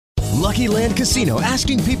Lucky Land Casino,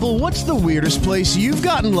 asking people, what's the weirdest place you've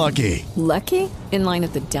gotten lucky? Lucky? In line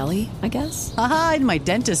at the deli, I guess? Aha, in my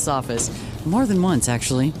dentist's office. More than once,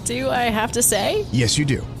 actually. Do I have to say? Yes, you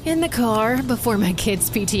do. In the car before my kids'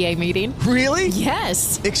 PTA meeting. Really?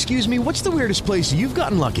 Yes. Excuse me, what's the weirdest place you've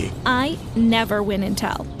gotten lucky? I never win and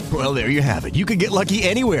tell. Well, there you have it. You can get lucky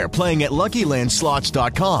anywhere, playing at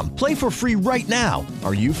LuckyLandSlots.com. Play for free right now.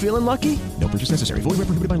 Are you feeling lucky? No purchase necessary. Void where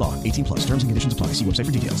prohibited by law. 18 plus. Terms and conditions apply. See website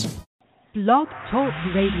for details. Blog Talk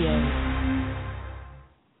Radio.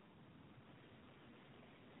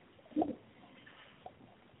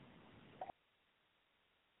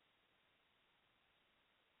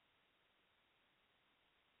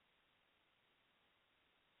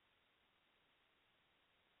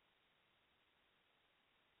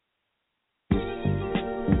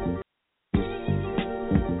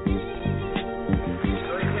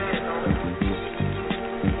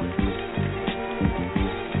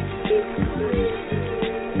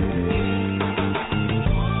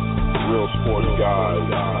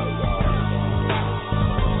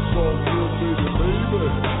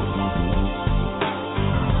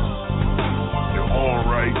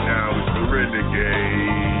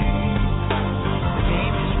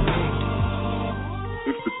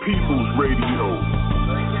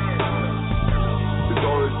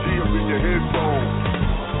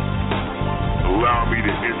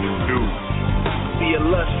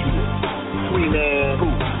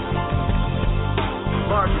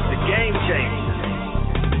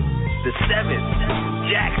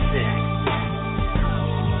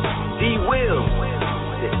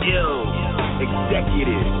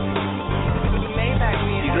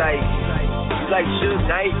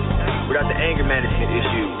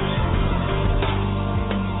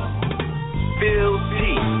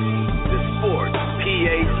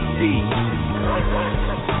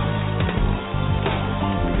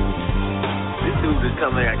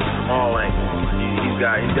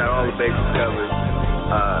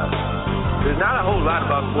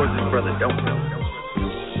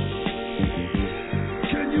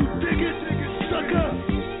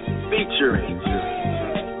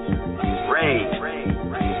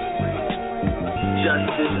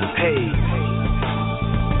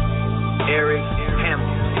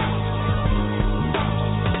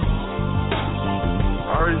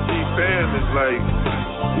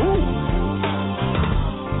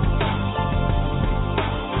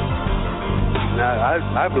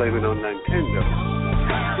 I blame it on Nintendo.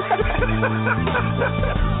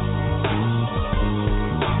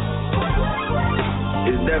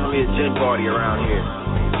 It's definitely a gin party around here.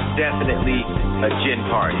 Definitely a gin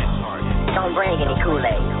party. Don't bring any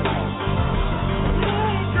Kool-Aid.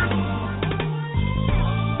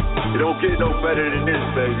 It don't get no better than this,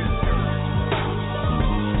 baby.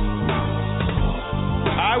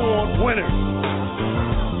 I want winners.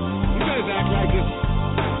 You guys act like it's...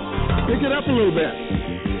 Pick it up a little bit.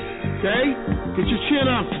 Okay? Get your chin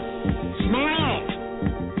up. Smile.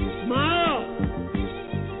 Smile.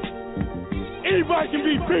 Anybody can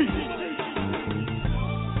be beat.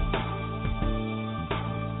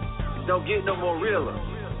 Don't get no more realer.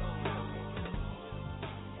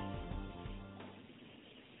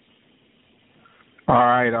 All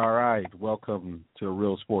right. Welcome to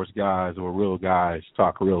Real Sports Guys, or Real Guys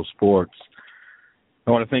Talk Real Sports.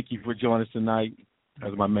 I want to thank you for joining us tonight.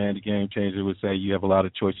 As my man, the Game Changer, would say, you have a lot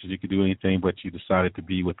of choices. You could do anything, but you decided to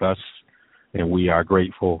be with us, and we are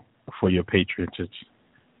grateful for your patronage.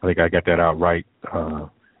 I think I got that out right.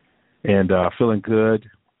 And feeling good.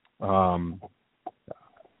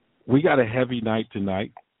 We got a heavy night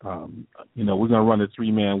tonight. We're going to run a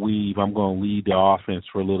three-man weave. I'm going to lead the offense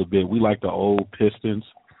for a little bit. We like the old Pistons.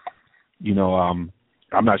 I'm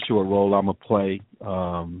not sure what role I'm going to play.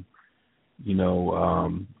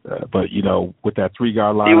 But with that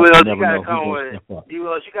three-guard line, you never gotta know come who's with. step up. You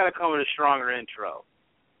gotta come with a stronger intro.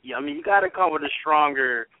 Yeah, I mean, you gotta come with a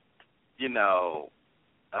stronger,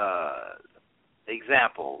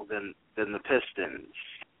 example than the Pistons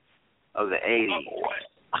of the '80s.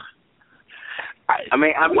 I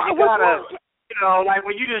mean, you gotta, like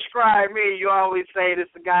when you describe me, you always say this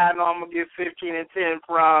is the guy I know I'm gonna get 15 and 10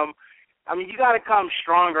 from. I mean, you gotta come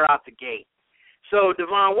stronger out the gate. So,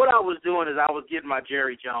 Devon, what I was doing is I was getting my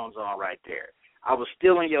Jerry Jones on right there. I was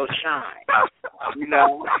stealing your shine,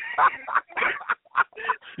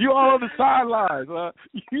 You all on the sidelines, huh?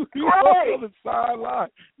 You all on the sideline.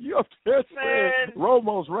 You up there saying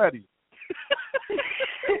Romo's ready.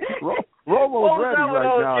 Romo's ready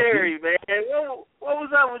right now. Jerry, man? What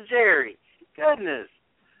was up with Jerry? Goodness.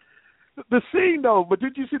 The scene, though, but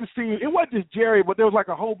did you see the scene? It wasn't just Jerry, but there was like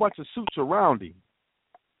a whole bunch of suits around him.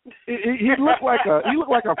 He looked like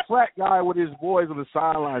a frat guy with his boys on the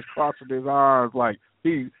sidelines crossing his arms,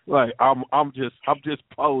 I'm just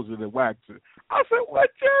posing and waxing. I said, "What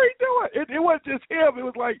Jerry doing?" It wasn't just him. It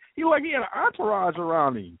was like he had an entourage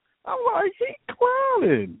around him. I'm like, he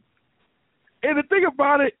clowning. And the thing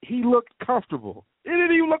about it, he looked comfortable. It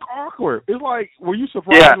didn't even look awkward. It's like, were you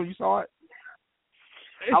surprised when you saw it?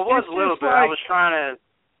 I was a little bit. I was trying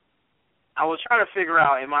to figure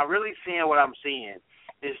out, am I really seeing what I'm seeing?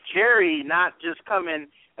 Is Jerry not just coming?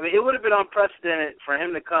 I mean, it would have been unprecedented for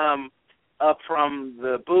him to come up from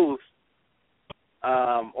the booth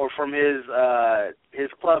or from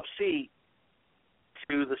his club seat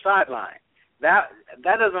to the sideline. That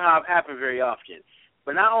doesn't happen very often.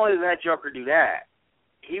 But not only did that joker do that,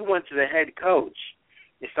 he went to the head coach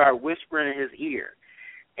and started whispering in his ear.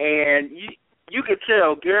 And you could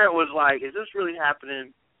tell Garrett was like, is this really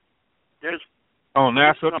happening? On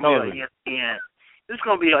national television. This is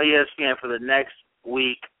going to be on ESPN for the next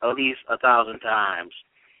week at least 1,000 times.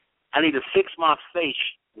 I need to fix my face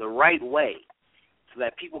the right way so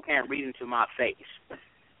that people can't read into my face.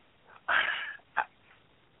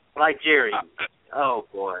 Like Jerry. Oh,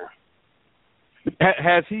 boy.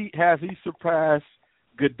 Has he surpassed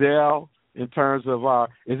Goodell in terms of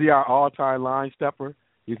is he our all-time line stepper?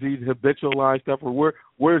 Is he the habitual line stepper? Where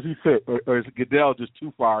does he fit? Or is Goodell just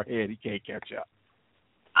too far ahead? He can't catch up.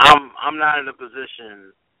 I'm not in a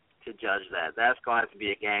position to judge that. That's going to have to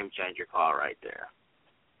be a game-changer call right there.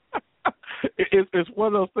 It's one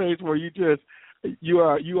of those things where you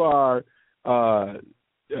are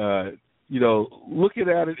looking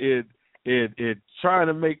at it and trying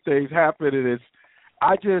to make things happen, and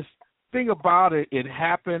I just think about it. It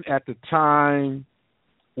happened at the time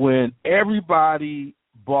when everybody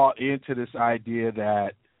bought into this idea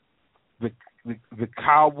that the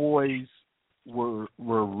Cowboys were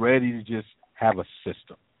ready to just have a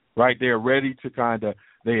system, right? They're ready to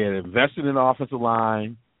they had invested in the offensive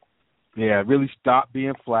line, they had really stopped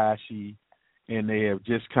being flashy, and they have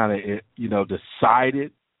just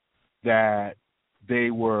decided that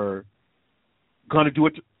they were going to do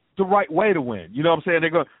it the right way to win. You know what I'm saying?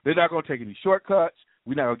 They're not going to take any shortcuts.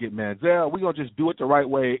 We're not going to get Manziel. We're going to just do it the right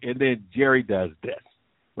way, and then Jerry does this,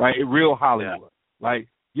 right? In real Hollywood.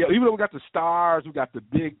 Yeah. Even though we got the stars, we got the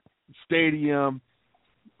big stadium,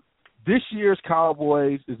 this year's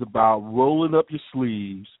Cowboys is about rolling up your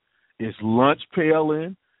sleeves. It's lunch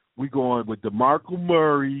pail-in. We're going with DeMarco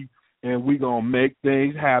Murray, and we're going to make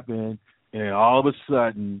things happen, and all of a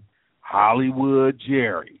sudden, Hollywood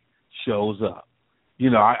Jerry shows up.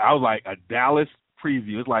 I was like a Dallas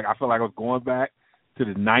preview. It's like I felt like I was going back to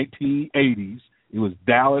the 1980s. It was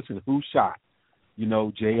Dallas and who shot?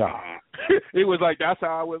 JR. It was like that's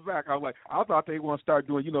how I went back. I was like, I thought they were going to start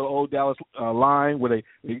doing, the old Dallas line where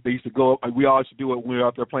they used to go up. We all used to do it when we were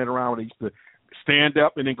out there playing around, where they used to stand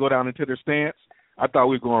up and then go down into their stance. I thought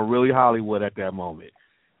we were going really Hollywood at that moment.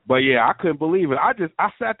 But, yeah, I couldn't believe it. I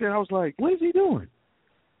sat there and I was like, what is he doing?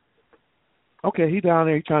 Okay, he's down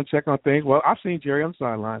there, he's trying to check on things. Well, I've seen Jerry on the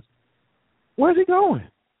sidelines. Where's he going?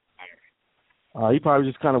 He probably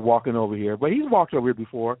just kind of walking over here. But he's walked over here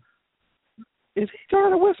before. Is he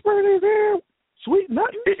trying to whisper in his ear? Sweet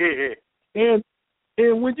nothing.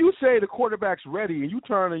 And when you say the quarterback's ready and you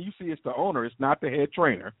turn and you see it's the owner, it's not the head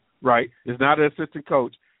trainer, right? It's not the assistant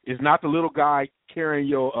coach. It's not the little guy carrying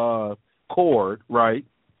your cord, right,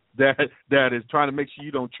 that is trying to make sure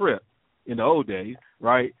you don't trip in the old days,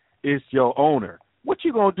 right? It's your owner. What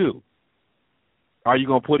you going to do? Are you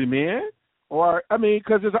going to put him in? Or,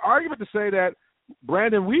 because there's an argument to say that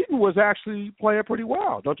Brandon Wheaton was actually playing pretty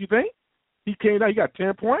well, don't you think? He came out, he got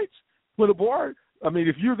 10 points with the board.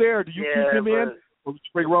 If you're there, do you keep him in? Or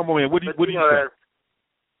bring Romo in? What do you say?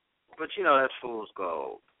 But, that's fool's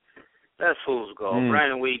gold. That's fool's gold.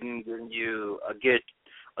 Brandon Wheaton giving you a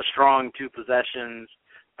strong 2 possessions.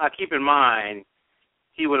 Now, keep in mind,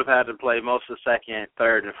 he would have had to play most of the second,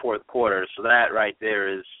 third, and fourth quarters. So that right there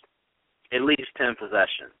is at least 10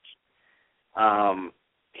 possessions.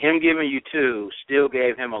 Him giving you 2 still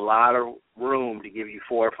gave him a lot of room to give you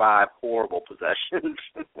 4 or 5 horrible possessions.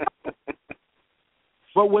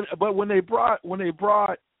 But when they brought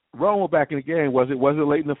Romo back in the game, was it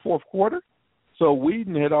late in the fourth quarter? So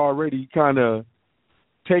Whedon had already kind of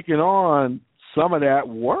taken on some of that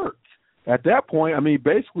work. At that point,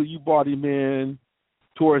 basically you brought him in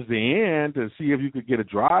towards the end to see if you could get a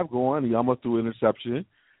drive going. He almost threw an interception.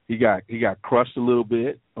 He got crushed a little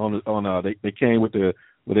bit they came with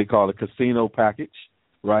what they call the casino package,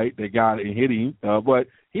 right? They got it and hit him, but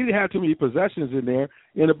he didn't have too many possessions in there.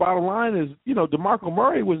 And the bottom line is, DeMarco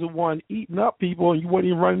Murray was the one eating up people, and you weren't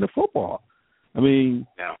even running the football. I mean,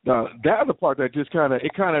 that's the part that just kind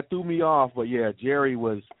of threw me off. But yeah, Jerry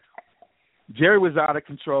was out of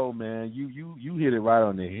control, man. You hit it right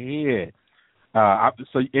on the head.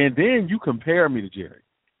 And then you compare me to Jerry,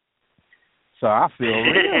 so I feel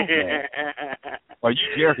real bad. Well,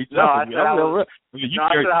 Jerry, I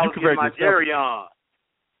was getting my Jerry on.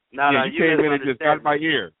 You came in and just got my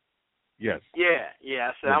ear. Yes. Yeah.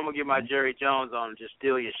 I said I'm gonna get my Jerry Jones on and just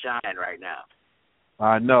steal your shine right now.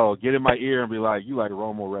 I know. Get in my ear and be like, "You like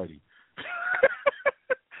Romo ready?"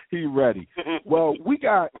 He ready. Well, we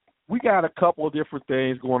got a couple of different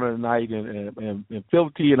things going on tonight, and Phil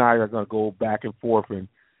T and I are going to go back and forth, and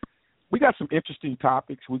we got some interesting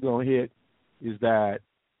topics we're going to hit. Is that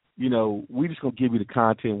we just going to give you the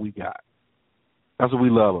content we got. That's what we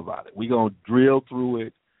love about it. We're going to drill through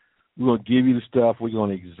it. We're going to give you the stuff. We're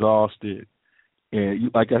going to exhaust it, and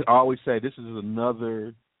like I always say, this is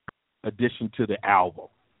another addition to the album.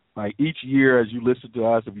 Like each year, as you listen to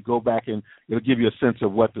us, if you go back and it'll give you a sense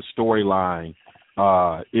of what the storyline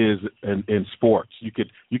is in sports. You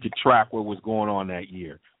could track what was going on that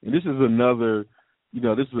year. And this is another,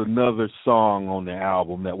 another song on the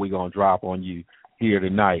album that we're gonna drop on you here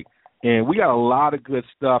tonight. And we got a lot of good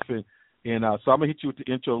stuff. And so I'm gonna hit you with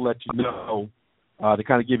the intro to let you know to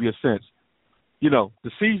kind of give you a sense.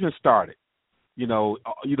 The season started. We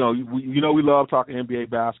love talking NBA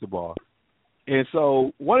basketball. And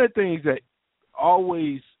so one of the things that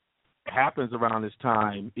always happens around this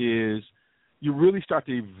time is you really start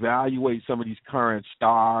to evaluate some of these current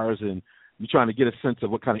stars, and you're trying to get a sense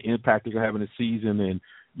of what kind of impact they're going to have in the season. And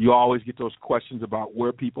you always get those questions about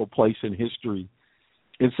where people place in history.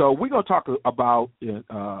 And so we're going to talk about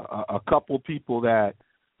a couple of people that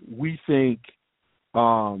we think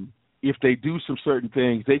if they do some certain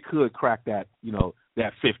things, they could crack that,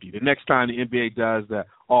 that 50. The next time the NBA does the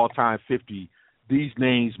all-time 50, these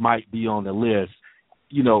names might be on the list,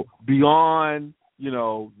 beyond,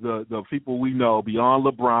 the people we know, beyond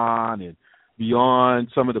LeBron and beyond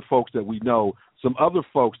some of the folks that we know, some other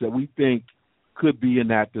folks that we think could be in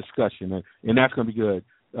that discussion. And that's going to be a good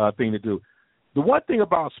thing to do. The one thing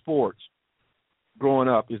about sports growing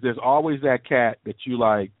up is there's always that cat that you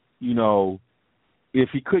like, if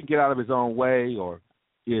he couldn't get out of his own way, or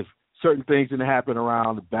if certain things didn't happen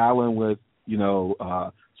around battling with,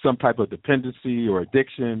 some type of dependency or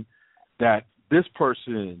addiction, that this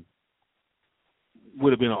person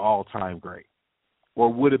would have been an all-time great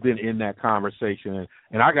or would have been in that conversation.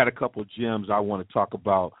 And I got a couple of gems I want to talk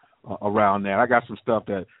about around that. I got some stuff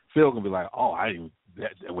that Phil going to be like, oh,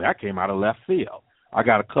 that came out of left field. I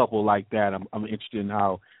got a couple like that. I'm interested in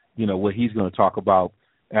how, what he's going to talk about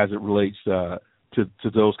as it relates to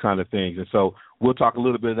those kind of things. And so we'll talk a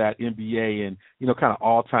little bit of that NBA and, kind of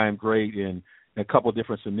all-time great and a couple of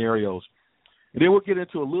different scenarios. And then we'll get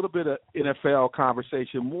into a little bit of NFL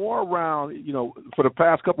conversation, more around, for the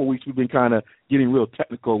past couple of weeks we've been kind of getting real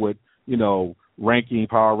technical with, ranking,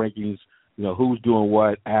 power rankings, who's doing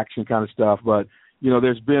what, action kind of stuff. But,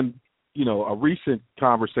 there's been, a recent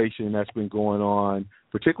conversation that's been going on,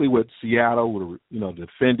 particularly with Seattle, with,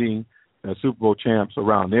 defending Super Bowl champs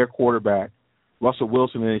around their quarterback, Russell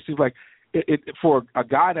Wilson. And it seems like it for a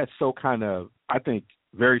guy that's so kind of, I think,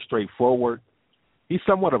 very straightforward, he's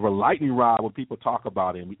somewhat of a lightning rod when people talk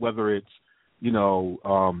about him, whether it's,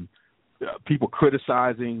 people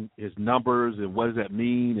criticizing his numbers and what does that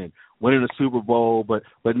mean and winning a Super Bowl. But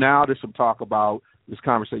now there's some talk about this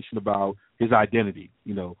conversation about his identity,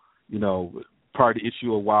 part of the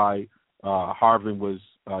issue of why Harvin was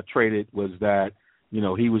traded was that,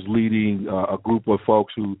 he was leading a group of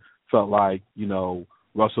folks who felt like,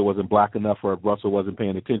 Russell wasn't black enough or Russell wasn't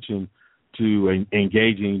paying attention to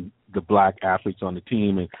engaging the black athletes on the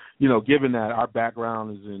team. And, given that our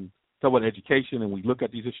background is in somewhat education and we look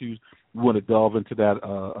at these issues, we want to delve into that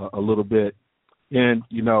a little bit. And,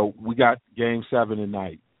 we got Game 7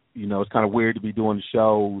 tonight. It's kind of weird to be doing the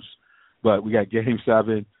shows, but we got Game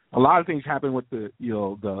 7. A lot of things happen with the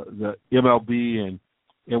MLB and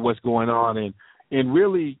what's going on. And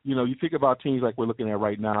really, you think about teams like we're looking at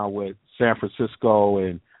right now with San Francisco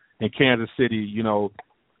and Kansas City,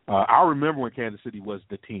 I remember when Kansas City was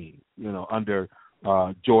the team, under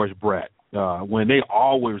George Brett, when they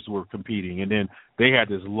always were competing. And then they had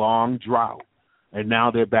this long drought. And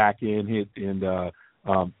now they're back in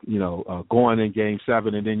going in Game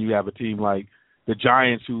 7. And then you have a team like the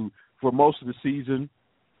Giants who, for most of the season,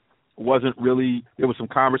 wasn't really – there was some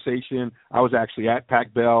conversation. I was actually at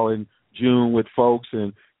Pac-Bell in June with folks,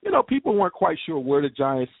 and, people weren't quite sure where the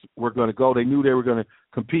Giants were going to go. They knew they were going to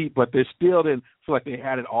compete, but they still didn't feel like they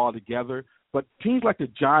had it all together. But teams like the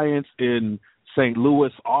Giants and St.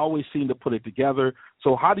 Louis always seem to put it together.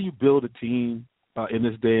 So how do you build a team in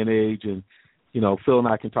this day and age? And, Phil and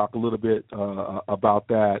I can talk a little bit about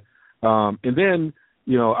that. And then,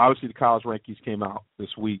 obviously the college rankings came out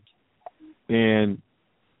this week. And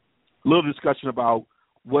a little discussion about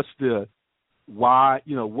what's the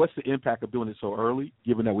impact of doing it so early,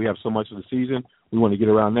 given that we have so much of the season. We want to get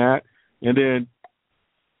around that. And then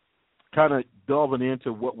kind of delving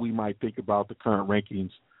into what we might think about the current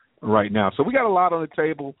rankings right now. So we got a lot on the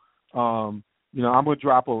table. I'm going to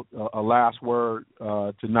drop a last word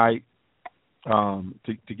tonight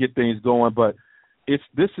to get things going. But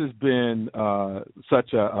this has been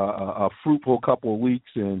such a fruitful couple of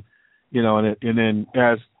weeks, and then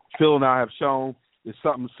as Phil and I have shown, if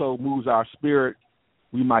something so moves our spirit,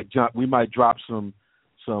 we might drop some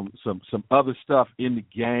other stuff in the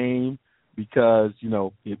game because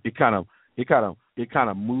it kind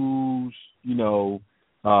of moves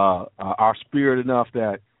our spirit enough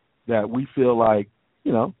that we feel like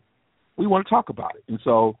we want to talk about it, and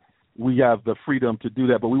so we have the freedom to do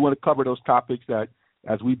that. But we want to cover those topics that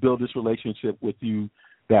as we build this relationship with you,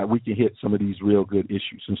 that we can hit some of these real good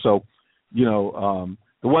issues. And so the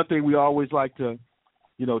one thing we always like to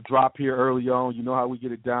drop here early on, how we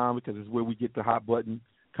get it down because it's where we get the hot button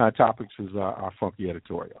kind of topics is our funky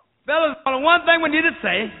editorial. Fellas, only one thing we need to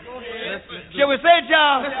say. Shall we say it,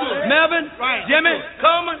 y'all? Melvin, Jimmy,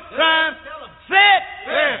 Coleman, Triumph, say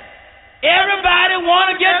it. Everybody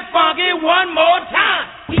want to get funky one more time.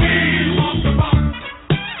 We want the funk.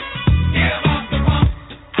 Give us the funk.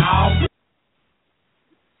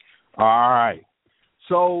 All right.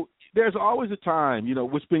 So there's always a time,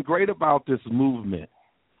 what's been great about this movement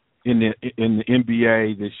in the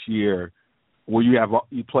NBA this year, where you have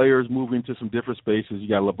players moving to some different spaces. You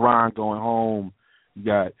got LeBron going home. You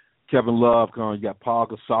got Kevin Love going. You got Paul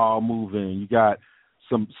Gasol moving. You got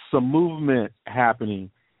some movement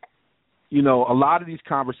happening. A lot of these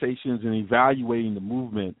conversations and evaluating the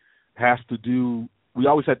movement has to do – we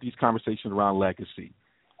always have these conversations around legacy.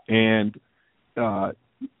 And the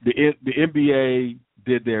NBA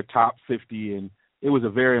did their top 50, and it was a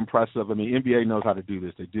very impressive – NBA knows how to do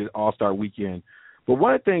this. They did All-Star Weekend. But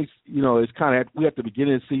one of the things, is kind of we at the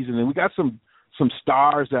beginning of the season, and we got some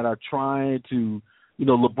stars that are trying to,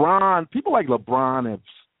 LeBron, people like LeBron have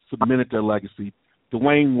cemented their legacy.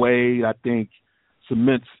 Dwayne Wade, I think,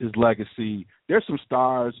 cements his legacy. There's some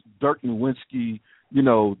stars, Dirk Nowitzki,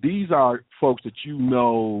 these are folks that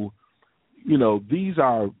these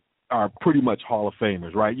are pretty much Hall of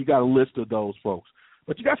Famers, right? You got a list of those folks.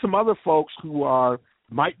 But you got some other folks who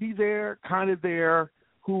might be there, kind of there,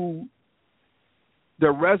 who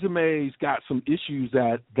their resumes got some issues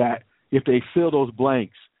that if they fill those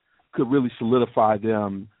blanks could really solidify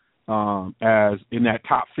them as in that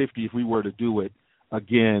top 50 if we were to do it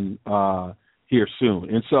again here soon.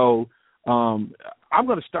 And so I'm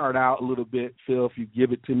going to start out a little bit, Phil, if you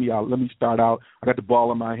give it to me. Let me start out. I got the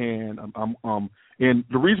ball in my hand. And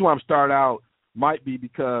the reason why I'm starting out might be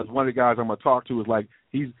because one of the guys I'm going to talk to is like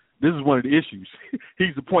this is one of the issues.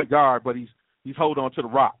 He's the point guard, but he's holding on to the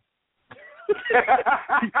rock.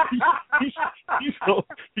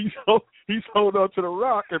 he's holding on to the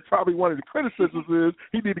rock, and probably one of the criticisms is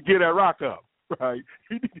he need to get that rock up, right?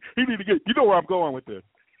 He need to get. You know where I'm going with this.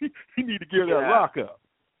 He need to get that rock up.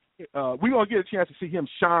 We're gonna get a chance to see him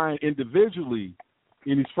shine individually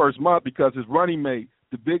in his first month because his running mate,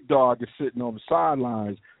 the big dog, is sitting on the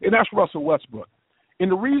sidelines, and that's Russell Westbrook.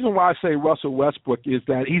 And the reason why I say Russell Westbrook is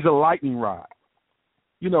that he's a lightning rod.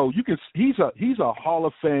 He's a Hall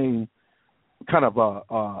of Fame kind of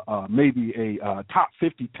maybe a top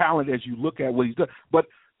 50 talent as you look at what he's done. But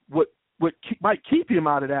what might keep him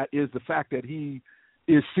out of that is the fact that he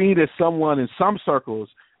is seen as someone in some circles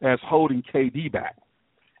as holding KD back,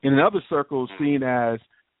 and in other circles seen as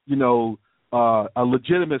a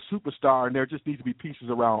legitimate superstar, and there just needs to be pieces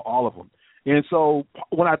around all of them. And so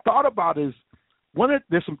when I thought about there's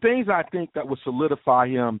some things I think that would solidify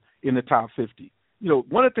him in the top 50.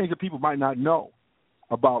 One of the things that people might not know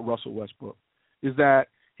about Russell Westbrook is that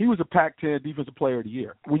he was a Pac-10 Defensive Player of the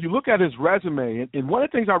Year. When you look at his resume, and one of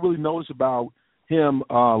the things I really noticed about him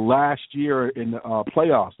last year in the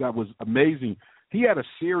playoffs that was amazing, he had a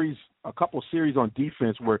couple series on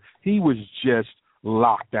defense where he was just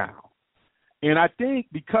locked down. And I think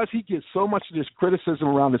because he gets so much of this criticism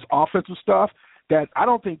around this offensive stuff, that I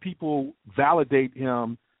don't think people validate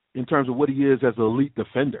him in terms of what he is as an elite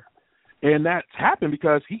defender. And that's happened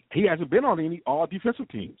because he hasn't been on any all-defensive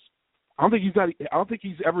teams. I don't think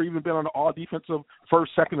he's ever even been on an all-defensive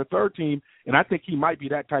first, second, or third team, and I think he might be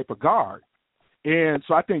that type of guard. And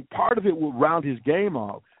so I think part of it will round his game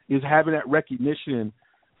off is having that recognition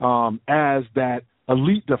as that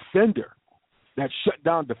elite defender, that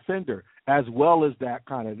shutdown defender, as well as that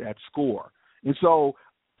kind of that scorer. And so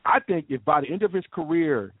I think if by the end of his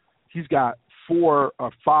career he's got 4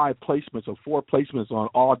 or 5 placements or 4 placements on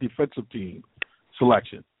all defensive team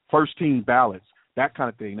selection, first team ballots, that kind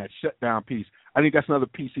of thing, that shutdown piece, I think that's another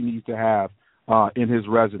piece he needs to have in his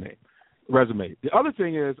resume. The other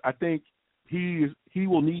thing is I think he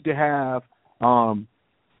will need to have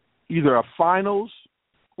either a finals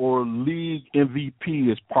or league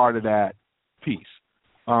MVP as part of that piece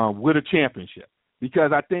with a championship,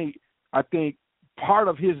 because I think part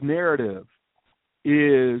of his narrative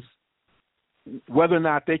is whether or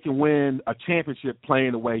not they can win a championship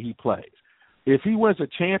playing the way he plays. If he wins a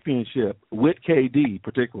championship with KD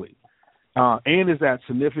particularly, and is that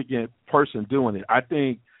significant person doing it, I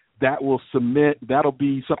think that'll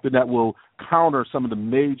be something that will counter some of the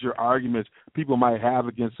major arguments people might have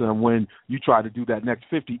against him when you try to do that next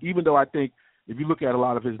 50, even though I think if you look at a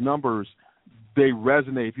lot of his numbers, they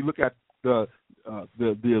resonate. If you look at the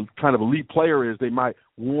kind of elite player is, they might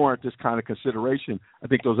warrant this kind of consideration. I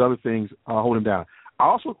think those other things hold him down. I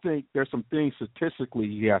also think there's some things statistically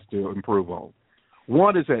he has to improve on.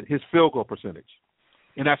 One is that his field goal percentage,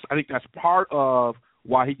 and I think that's part of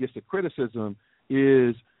why he gets the criticism,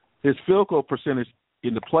 is his field goal percentage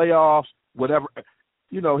in the playoffs, whatever.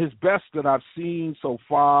 His best that I've seen so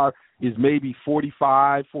far is maybe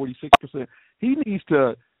 45, 46%. He needs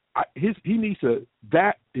to his field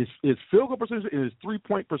goal percentage and his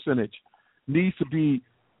 3-point percentage needs to be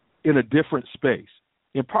in a different space.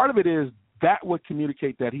 And part of it is that would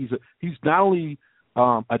communicate that he's not only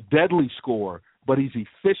a deadly scorer, but he's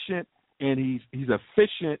efficient, and he's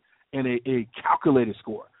efficient and a calculated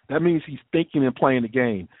scorer. That means he's thinking and playing the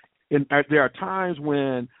game. And there are times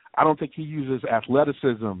when I don't think he uses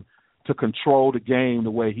athleticism to control the game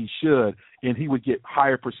the way he should, and he would get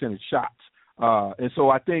higher percentage shots. And so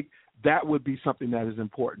I think that would be something that is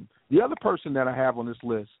important. The other person that I have on this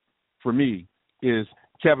list for me is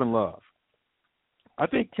Kevin Love. I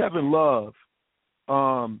think Kevin Love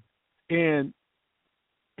and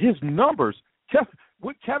his numbers,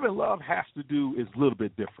 what Kevin Love has to do is a little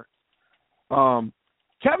bit different.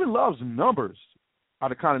 Kevin Love's numbers are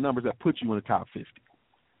the kind of numbers that put you in the top 50.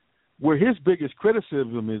 Where his biggest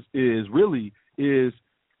criticism is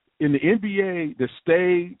in the NBA, the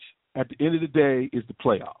stage at the end of the day is the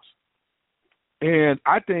playoffs. And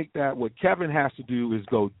I think that what Kevin has to do is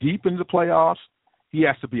go deep into the playoffs. He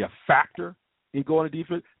has to be a factor in going to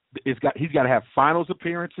defense. He's got to have finals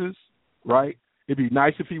appearances, right? It'd be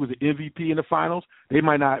nice if he was an MVP in the finals. They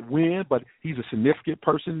might not win, but he's a significant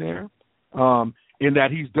person there, in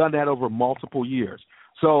that he's done that over multiple years.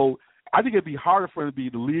 So I think it'd be harder for him to be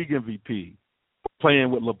the league MVP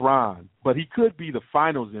playing with LeBron, but he could be the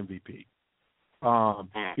finals MVP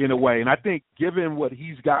in a way. And I think given what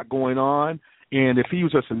he's got going on, and if he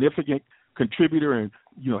was a significant contributor and,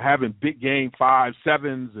 having big game 5,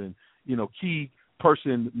 7s and, key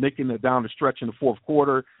person making it down the stretch in the fourth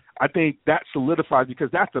quarter, I think that solidifies, because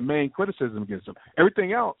that's the main criticism against him.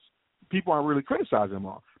 Everything else, people aren't really criticizing him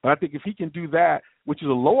on. But I think if he can do that, which is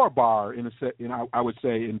a lower bar I would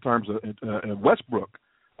say in terms of Westbrook,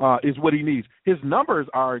 is what he needs. His numbers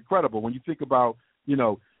are incredible when you think about,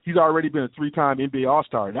 he's already been a 3-time NBA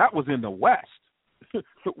All-Star. That was in the West,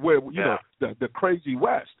 where the crazy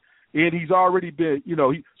West, and he's already been,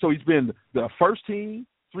 he's been the first team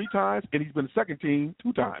 3 times, and he's been the second team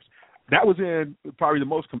 2 times. That was in probably the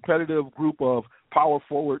most competitive group of power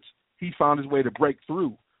forwards. He found his way to break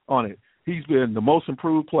through on it. He's been the most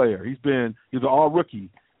improved player. He's an all-rookie.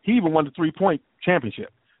 He even won the 3-point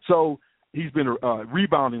championship. So he's been a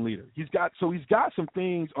rebounding leader. He's got some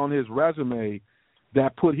things on his resume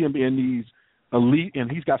that put him in these elite,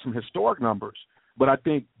 and he's got some historic numbers. But I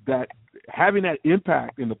think that having that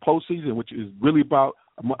impact in the postseason, which is really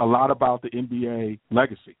a lot about the NBA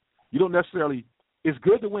legacy, you don't necessarily. It's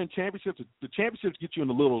good to win championships. The championships get you in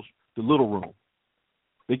the little room.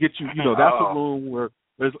 They get you. That's a room where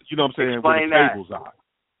there's, where the tables are.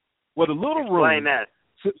 Well, the little room. Explain that.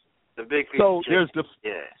 The big 50. So there's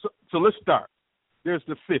So let's start. There's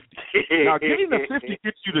the 50. Now, getting the 50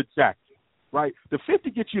 gets you the jacket, right? The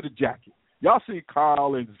 50 gets you the jacket. Y'all see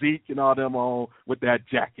Carl and Zeke and all them on with that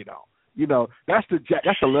jacket on. That's the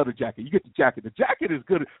leather jacket. You get the jacket. The jacket is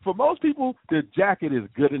good. For most people, the jacket is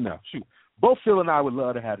good enough. Shoot. Both Phil and I would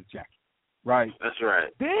love to have a jacket, right? That's right.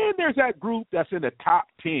 Then there's that group that's in the top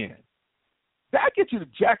 10. That gets you the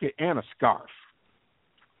jacket and a scarf.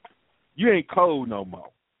 You ain't cold no more.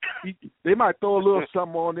 They might throw a little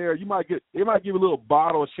something on there. They might give a little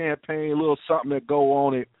bottle of champagne, a little something that go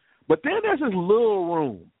on it. But then there's this little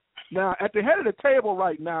room Now, at the head of the table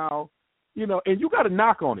right now, you know, and you got to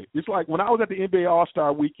knock on it. It's like when I was at the NBA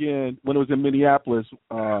All-Star Weekend when it was in Minneapolis,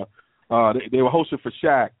 they were hosting for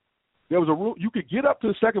Shaq. There was a room you could get up to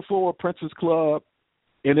the second floor of Princess Club,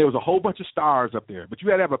 and there was a whole bunch of stars up there, but you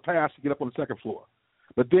had to have a pass to get up on the second floor.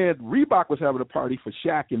 But then Reebok was having a party for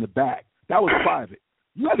Shaq in the back. That was private.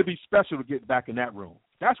 You had to be special to get back in that room.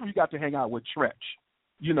 That's where you got to hang out with Tretch.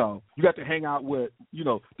 You know, you got to hang out with, you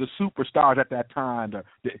know, the superstars at that time,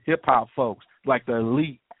 the hip-hop folks, like the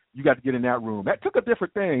elite. You got to get in that room. That took a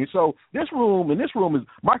different thing. So this room is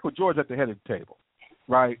Michael Jordan at the head of the table,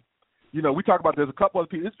 right? You know, we talk about there's a couple other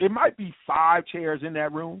people. It might be 5 chairs in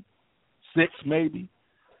that room, 6 maybe.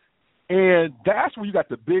 And that's where you got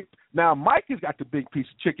the big – now Mike has got the big piece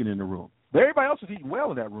of chicken in the room. But everybody else is eating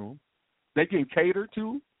well in that room. They getting catered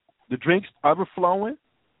to. The drinks overflowing.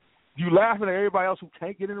 You laughing at everybody else who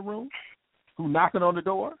can't get in the room, who knocking on the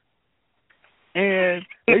door. And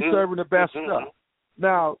they serving the best stuff.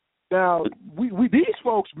 Now we these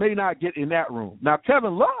folks may not get in that room. Now,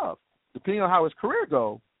 Kevin Love, depending on how his career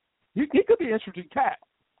goes, he could be an interesting cat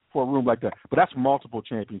for a room like that. But that's multiple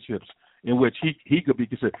championships in which he could be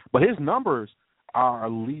considered. But his numbers are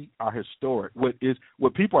elite, are historic.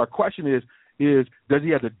 What people are questioning is does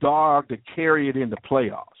he have the dog to carry it in the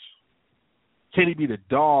playoffs? Can he be the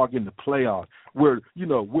dog in the playoffs where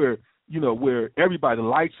everybody, the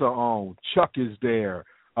lights are on, Chuck is there,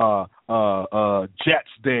 Jet's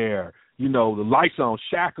there, you know, the lights are on,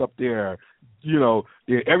 Shaq up there, you know,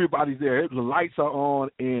 everybody's there, the lights are on,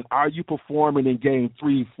 and are you performing in game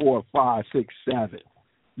 3, 4, 5, 6, 7?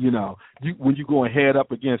 You know, when you going head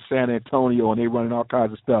up against San Antonio and they running all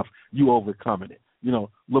kinds of stuff, you overcoming it. You know,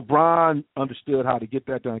 LeBron understood how to get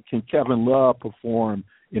that done. Can Kevin Love perform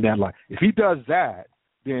in that light? If he does that,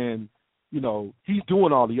 then, you know, he's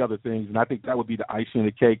doing all the other things, and I think that would be the icing on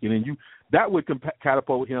the cake. And then that would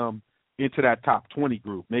catapult him into that top 20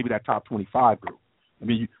 group, maybe that top 25 group. I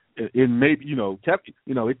mean, it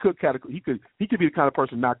could he could be the kind of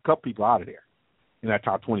person to knock a couple people out of there in that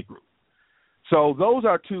top 20 group. So those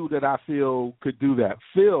are two that I feel could do that.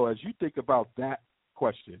 Phil, as you think about that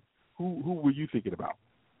question, who were you thinking about?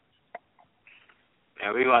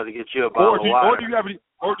 And we want to get you a bottle of water. Or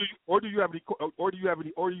do you have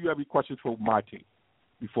any questions for my team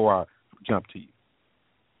before I jump to you?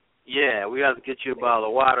 Yeah, we have to get you a bottle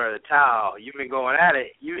of water and a towel. You've been going at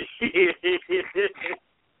it.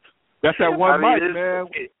 That's that one mic, man.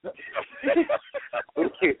 We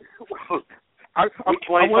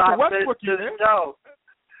 25 minutes to the show.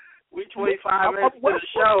 We 25 minutes to the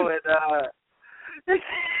show, and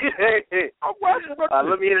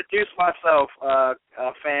let me introduce myself,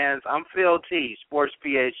 fans. I'm Phil T, Sports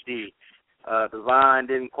PhD. Devon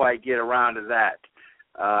didn't quite get around to that.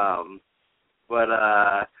 But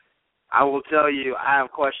I will tell you, I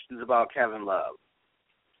have questions about Kevin Love.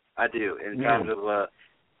 I do, in terms of a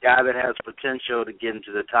guy that has potential to get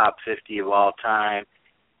into the top 50 of all time.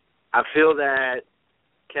 I feel that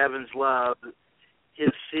Kevin's Love,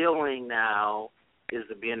 his ceiling now is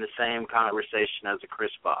to be in the same conversation as a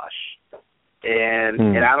Chris Bosh.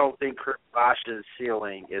 And I don't think Chris Bosh's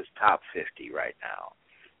ceiling is top 50 right now.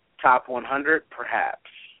 Top 100, perhaps,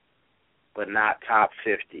 but not top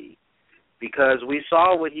 50. Because we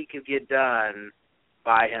saw what he could get done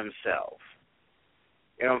by himself.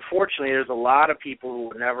 And unfortunately, there's a lot of people who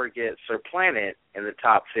will never get supplanted in the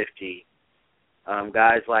top 50.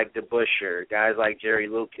 Guys like DeBusschere, guys like Jerry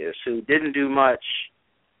Lucas, who didn't do much.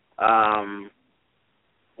 I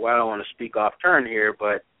don't want to speak off turn here,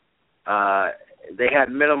 but they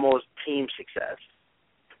had minimal team success,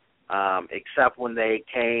 except when they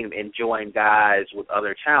came and joined guys with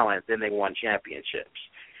other talent. Then they won championships.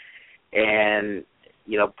 And,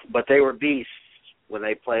 you know, but they were beasts when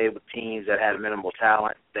they played with teams that had minimal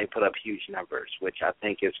talent. They put up huge numbers, which I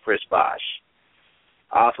think is Chris Bosh.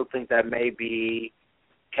 I also think that may be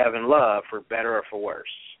Kevin Love, for better or for worse.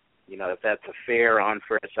 You know, if that's a fair or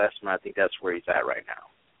unfair assessment, I think that's where he's at right now.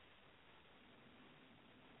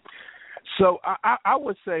 So I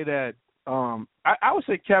would say that I would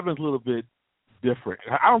say Kevin's a little bit different.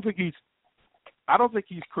 I don't think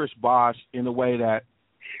he's Chris Bosh in the way that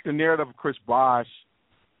the narrative of Chris Bosh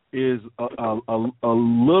is a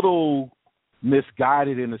little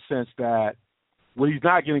misguided in the sense that what he's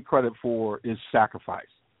not getting credit for is sacrifice.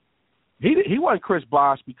 He wasn't Chris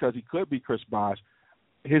Bosh because he could be Chris Bosh.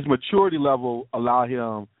 His maturity level allowed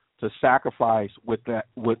him to sacrifice with a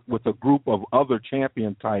group of other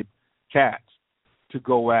champion type cats to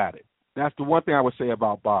go at it. That's the one thing I would say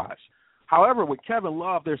about Bosh. However, with Kevin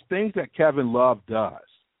Love, there's things that Kevin Love does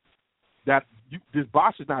that this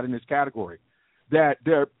Bosh is not in this category. that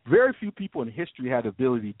there are very few people in history had the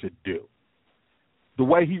ability to do. The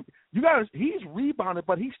way he's rebounded,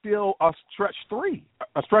 but he's still a stretch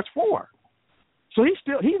 4. So he's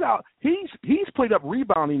played up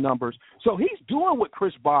rebounding numbers. So he's doing what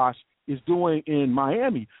Chris Bosh is doing in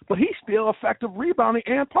Miami, but he's still effective rebounding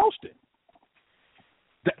and posting.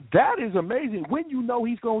 That is amazing when you know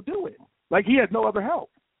he's going to do it. Like, he has no other help.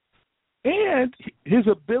 And his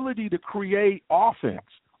ability to create offense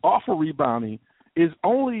off of rebounding is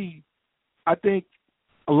only, I think,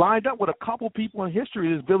 lined up with a couple people in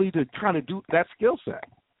history, his ability to kind of do that skill set.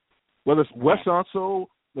 Whether it's Wes Unseld,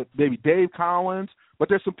 maybe Dave Collins, but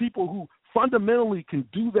there's some people who fundamentally can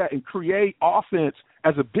do that and create offense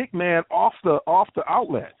as a big man off the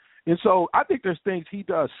outlet. And so I think there's things he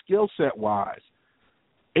does skill set wise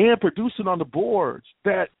and producing on the boards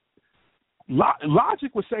that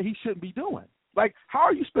logic would say he shouldn't be doing. Like, how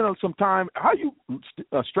are you spending some time? How you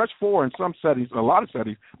stretch 4 in some settings, a lot of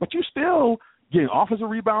settings, but you still getting offensive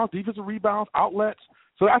rebounds, defensive rebounds, outlets.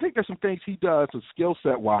 So I think there's some things he does skill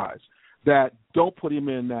set wise that don't put him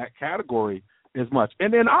in that category as much.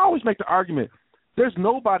 And then I always make the argument, there's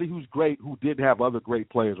nobody who's great who didn't have other great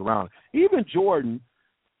players around him. Even Jordan,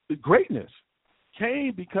 the greatness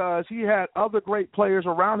came because he had other great players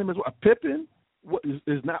around him as well. Pippen wasn't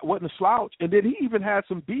a slouch, and then he even had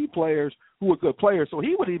some B players who were good players. So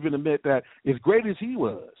he would even admit that as great as he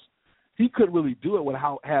was, he couldn't really do it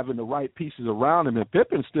without having the right pieces around him. And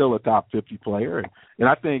Pippen's still a top 50 player, and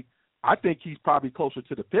I think he's probably closer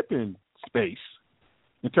to the Pippen space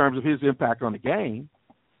in terms of his impact on the game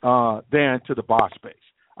than to the Bosh space.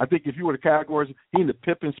 I think if you were to categorize, he in the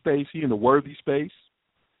Pippen space, he in the Worthy space,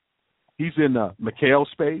 he's in the McHale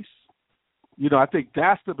space. I think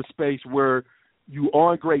that's the space where you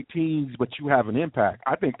are on great teams, but you have an impact.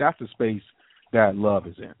 I think that's the space that Love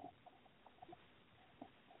is in.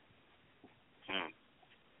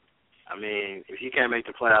 I mean, if you can't make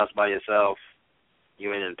the playoffs by yourself,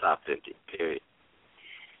 you ain't in the top 50, period.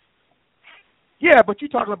 Yeah, but you're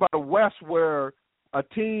talking about a West where a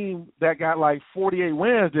team that got like 48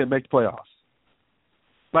 wins didn't make the playoffs.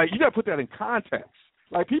 Like, you got to put that in context.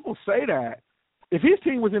 Like, people say that. If his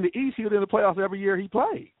team was in the East, he was in the playoffs every year he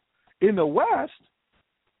played. In the West,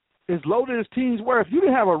 as loaded as teams were, if you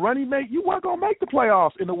didn't have a running mate, you weren't going to make the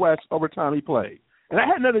playoffs in the West over time he played. And that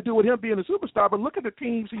had nothing to do with him being a superstar, but look at the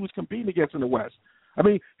teams he was competing against in the West. I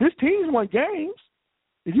mean, his teams won games.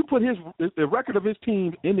 If you put the record of his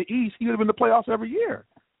team in the East, he would have been in the playoffs every year.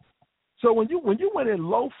 So when you went in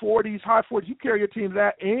low 40s, high 40s, you carry your team to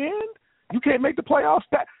that, and you can't make the playoffs.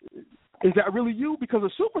 Is that really you? Because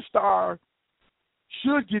a superstar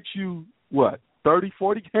should get you, 30,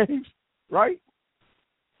 40 games, right?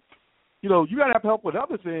 You got to have help with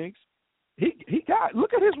other things. He got,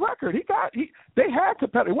 look at his record. They had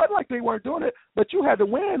competitors. It wasn't like they weren't doing it, but you had to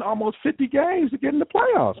win almost 50 games to get in the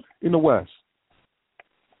playoffs in the West.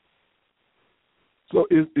 So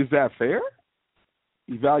is that fair?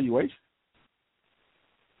 Evaluation?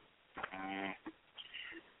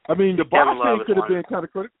 I mean, the Bosh thing could have been kind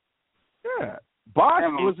of critical. Yeah. Bosh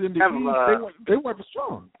was in the East. They weren't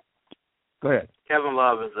strong. Go ahead. Kevin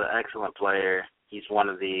Love is an excellent player. He's one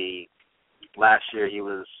of the – last year he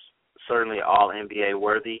was certainly all-NBA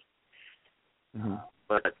worthy. Mm-hmm.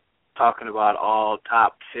 But talking about all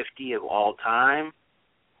top 50 of all time,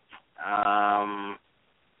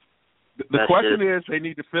 the question is they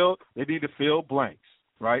need to fill blanks,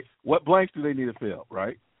 right? What blanks do they need to fill,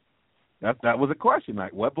 right? That was a question.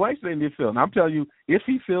 Like, what blanks do they need to fill? And I'm telling you, if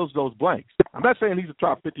he fills those blanks, I'm not saying he's a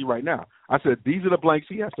top 50 right now. I said these are the blanks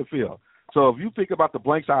he has to fill. So if you think about the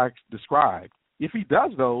blanks I described, if he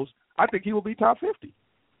does those, I think he will be top 50.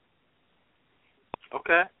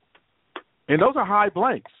 Okay. And those are high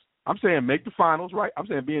blanks. I'm saying make the finals, right? I'm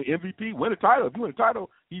saying be an MVP, win a title. If you win a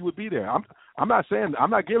title, he would be there. I'm not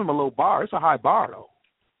giving him a low bar. It's a high bar, though.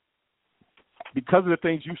 Because of the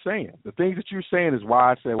things you're saying. The things that you're saying is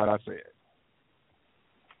why I said what I said.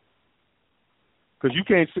 Because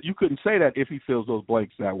you couldn't say that if he fills those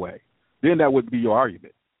blanks that way. Then that wouldn't be your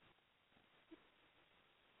argument.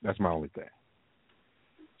 That's my only thing.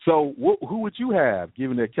 So who would you have,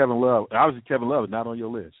 given that Kevin Love, obviously Kevin Love is not on your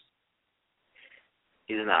list?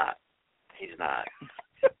 He's not.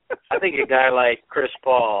 I think a guy like Chris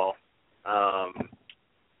Paul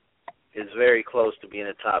is very close to being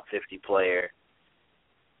a top 50 player.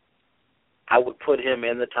 I would put him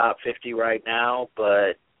in the top 50 right now,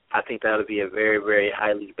 but I think that would be a very, very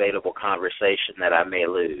highly debatable conversation that I may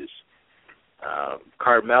lose.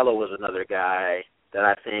 Carmelo was another guy that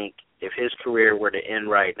I think if his career were to end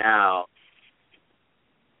right now,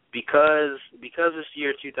 because it's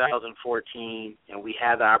year 2014 and we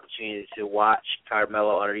had the opportunity to watch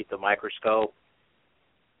Carmelo underneath the microscope,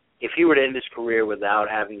 if he were to end his career without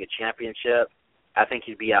having a championship, I think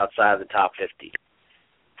he'd be outside the top 50.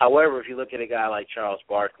 However, if you look at a guy like Charles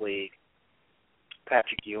Barkley,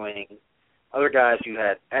 Patrick Ewing, other guys who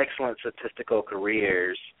had excellent statistical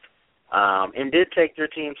careers and did take their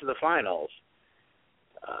team to the finals,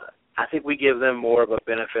 I think we give them more of a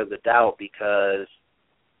benefit of the doubt because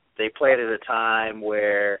they played at a time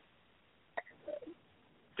where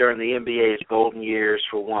during the NBA's golden years,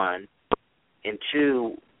 for one, and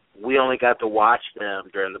two, we only got to watch them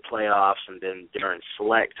during the playoffs and then during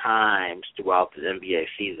select times throughout the NBA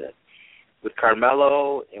season. With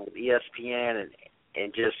Carmelo and with ESPN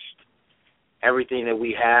and just everything that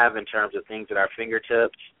we have in terms of things at our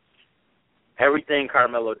fingertips, everything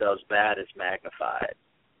Carmelo does bad is magnified.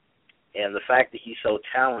 And the fact that he's so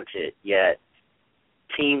talented, yet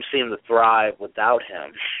teams seem to thrive without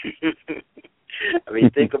him. I mean,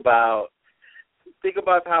 think about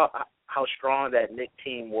how strong that Knicks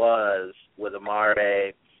team was with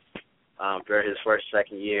Amare during his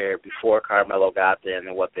second year before Carmelo got there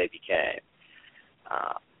and what they became.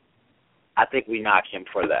 I think we knock him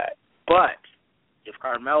for that. But if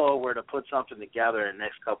Carmelo were to put something together in the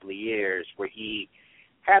next couple of years where he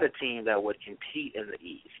had a team that would compete in the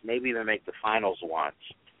East, maybe even make the finals once,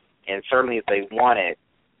 and certainly if they won it,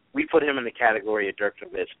 we put him in the category of Dirk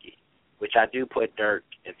Nowitzki, which I do put Dirk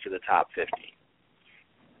into the top 50.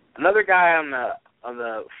 Another guy on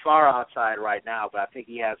the far outside right now, but I think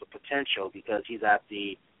he has a potential because he's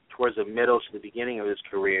towards the middle to the beginning of his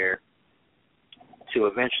career to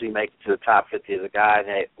eventually make it to the top 50 is a guy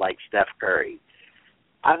like Steph Curry.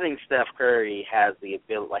 I think Steph Curry has the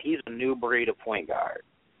ability, he's a new breed of point guard.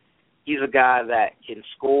 He's a guy that can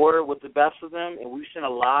score with the best of them, and we've seen a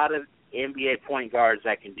lot of NBA point guards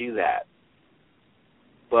that can do that.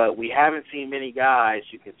 But we haven't seen many guys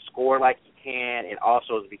who can score like he can and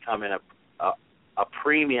also is becoming a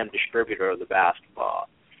premium distributor of the basketball.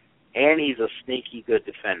 And he's a sneaky good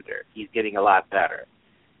defender. He's getting a lot better.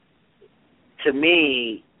 To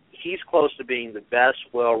me, he's close to being the best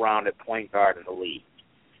well-rounded point guard in the league.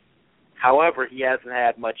 However, he hasn't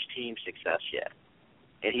had much team success yet.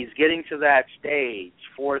 And he's getting to that stage,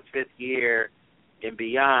 4th, 5th year and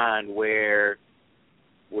beyond, where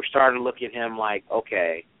we're starting to look at him like,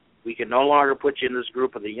 okay, we can no longer put you in this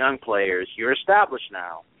group of the young players. You're established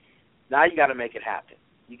now. Now you got to make it happen.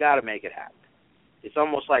 You got to make it happen. It's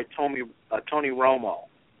almost like Tony Romo.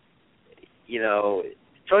 You know,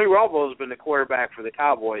 Tony Romo has been the quarterback for the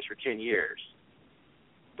Cowboys for 10 years.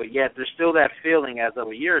 But yet there's still that feeling as of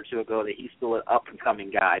a year or two ago that he's still an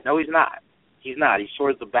up-and-coming guy. No, he's not. He's not. He's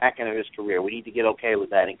towards the back end of his career. We need to get okay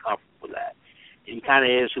with that and comfortable with that. And he kind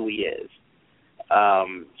of is who he is.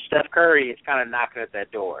 Steph Curry is kind of knocking at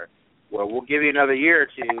that door. Well, we'll give you another year or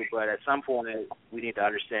two, but at some point we need to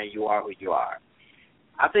understand you are who you are.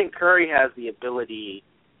 I think Curry has the ability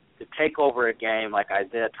to take over a game like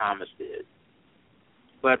Isaiah Thomas did.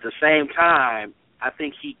 But at the same time, I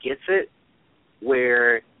think he gets it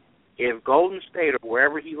where if Golden State or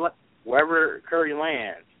wherever Curry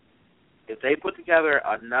lands, if they put together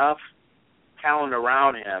enough talent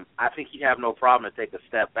around him, I think he'd have no problem to take a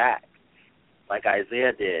step back like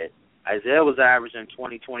Isaiah did. Isaiah was averaging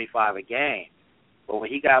 20, 25 a game. But when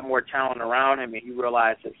he got more talent around him and he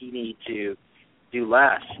realized that he needed to do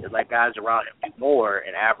less and let guys around him do more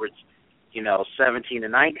and average, 17 to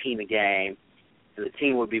 19 a game, and the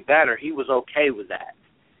team would be better, he was okay with that.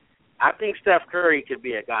 I think Steph Curry could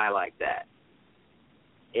be a guy like that.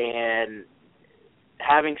 And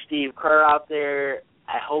having Steve Kerr out there,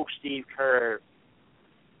 I hope Steve Kerr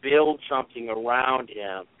builds something around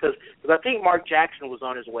him. Because I think Mark Jackson was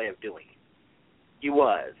on his way of doing it. He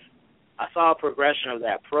was. I saw a progression of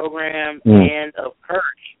that program and of Curry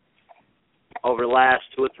over the last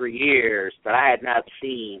 2 or 3 years that I had not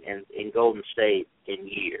seen in Golden State in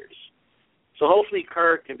years. So hopefully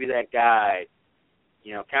Kerr can be that guy,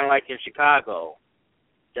 kind of like in Chicago.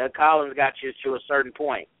 Doug Collins got you to a certain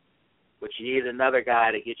point, but you need another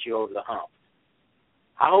guy to get you over the hump.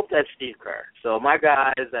 I hope that's Steve Kerr. So my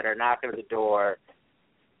guys that are knocking at the door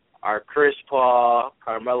are Chris Paul,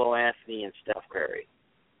 Carmelo Anthony, and Steph Curry.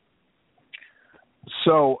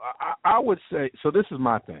 So I would say, so this is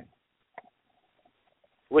my thing.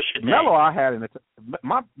 What's your Melo I had in the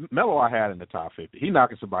top 50. He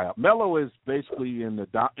knocking somebody out. Melo is basically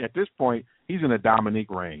at this point he's in the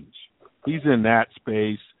Dominique range. He's in that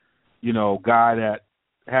space, guy that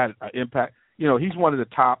had an impact. He's one of the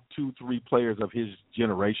top 2-3 players of his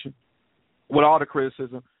generation. With all the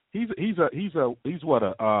criticism, he's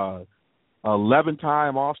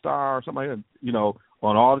 11-time All-Star or something like that, you know,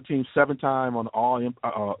 on all the teams, 7-time on all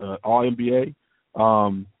NBA.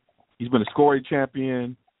 He's been a scoring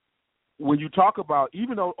champion. When you talk about,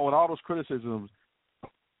 even though on all those criticisms,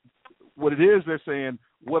 what it is, they're saying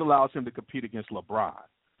what allows him to compete against LeBron.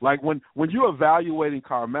 Like when you're evaluating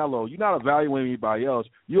Carmelo, you're not evaluating anybody else.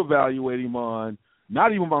 You're evaluating him on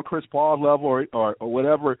not even on Chris Paul's level or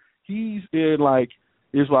whatever. He's in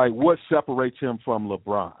is what separates him from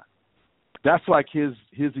LeBron. That's like his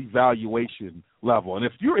evaluation level. And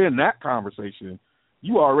if you're in that conversation,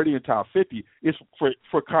 you are already in top 50. It's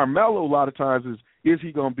for Carmelo a lot of times is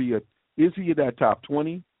he going to be is he in that top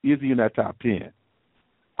 20? Is he in that top 10?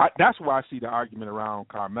 That's why I see the argument around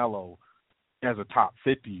Carmelo as a top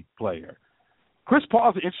 50 player. Chris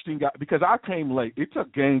Paul's an interesting guy because I came late. It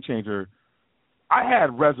took Game Changer. I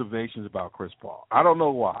had reservations about Chris Paul. I don't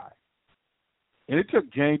know why. And it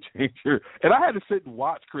took Game Changer. And I had to sit and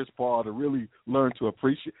watch Chris Paul to really learn to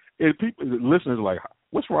appreciate it. People, listeners are like,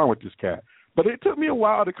 what's wrong with this cat? But it took me a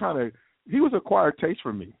while to he was an acquired taste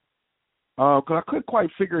for me. Because I couldn't quite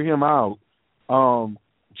figure him out.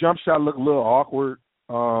 Jump shot looked a little awkward.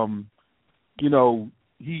 You know,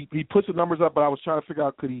 he puts the numbers up, but I was trying to figure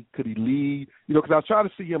out could he lead? You know, because I was trying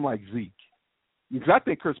to see him like Zeke. Because I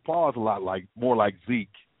think Chris Paul is a lot more like Zeke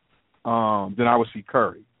than I would see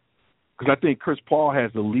Curry. Because I think Chris Paul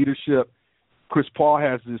has the leadership. Chris Paul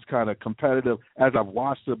has this kind of competitive, as I've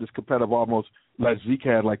watched him, this competitive almost like Zeke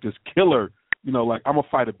had, like this killer, you know, like I'm going to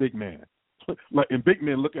fight a big man. And big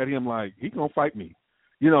men look at him like, he's going to fight me.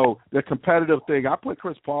 You know, the competitive thing. I put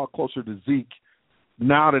Chris Paul closer to Zeke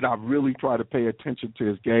now that I've really tried to pay attention to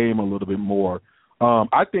his game a little bit more.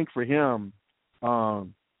 I think for him,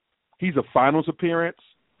 he's a finals appearance.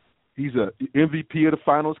 He's a MVP of the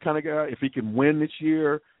finals kind of guy. If he can win this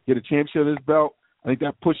year, get a championship in his belt, I think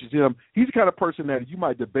that pushes him. He's the kind of person that you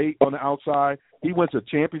might debate on the outside. He wins a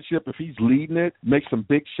championship if he's leading it, makes some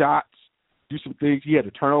big shots, do some things. He had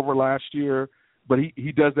a turnover last year, but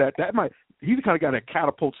he does that. He's the kind of guy that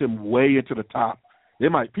catapults him way into the top.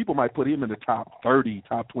 People might put him in the top 30,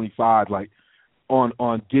 top 25, like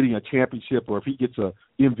on getting a championship, or if he gets a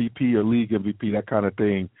MVP or league MVP, that kind of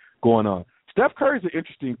thing going on. Steph Curry's an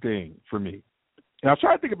interesting thing for me. And I was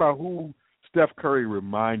trying to think about who Steph Curry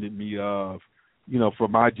reminded me of, you know, for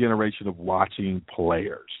my generation of watching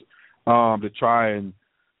players. To try and,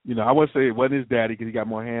 you know, I wouldn't say it wasn't his daddy because he got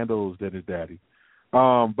more handles than his daddy.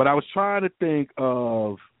 But I was trying to think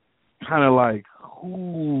of kind of like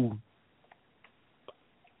who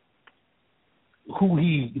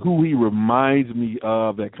he reminds me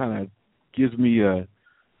of that kind of gives me a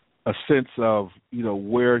sense of, you know,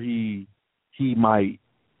 where he might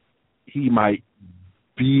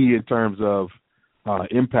be in terms of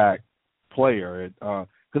impact player. Because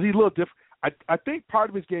he's a little different. I think part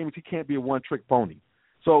of his game is he can't be a one-trick pony.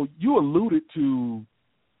 So you alluded to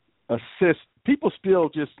assist. People still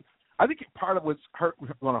just – I think part of what's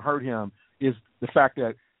going to hurt him is the fact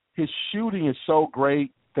that his shooting is so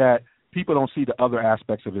great that people don't see the other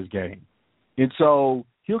aspects of his game. And so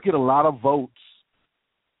he'll get a lot of votes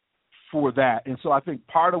for that. And so I think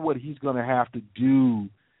part of what he's going to have to do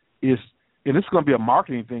is – and this is going to be a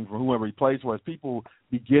marketing thing for whoever he plays for, is people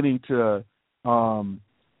beginning to talk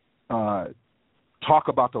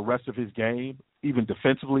about the rest of his game, even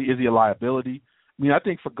defensively. Is he a liability? I mean, I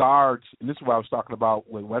think for guards, and this is what I was talking about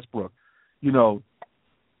with Westbrook, you know,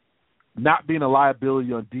 not being a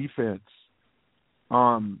liability on defense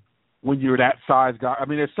when you're that size guy. I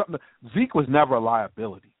mean, there's something – Zeke was never a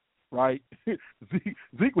liability, right?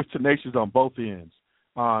 Zeke was tenacious on both ends.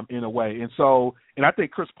 In a way. And I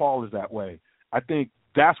think Chris Paul is that way. I think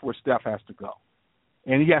that's where Steph has to go.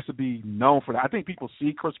 And he has to be known for that. I think people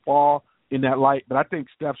see Chris Paul in that light, but I think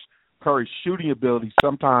Steph Curry's shooting ability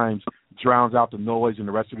sometimes drowns out the noise in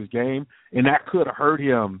the rest of his game, and that could hurt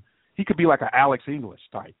him. He could be like an Alex English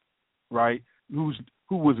type, right, who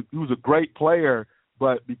was a great player,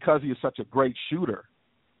 but because he is such a great shooter,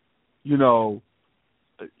 you know,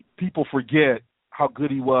 people forget how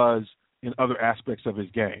good he was in other aspects of his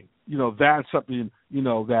game. You know, that's something, you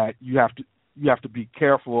know, that you have to be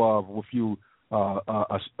careful of with you,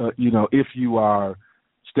 you know, if you are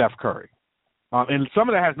Steph Curry. And some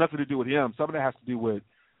of that has nothing to do with him. Some of that has to do with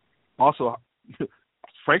also,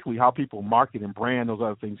 frankly, how people market and brand those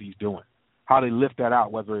other things he's doing, how they lift that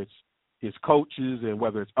out, whether it's his coaches and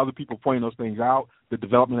whether it's other people pointing those things out, the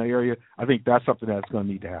development area. I think that's something that's going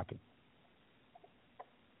to need to happen.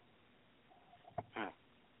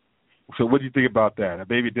 So what do you think about that?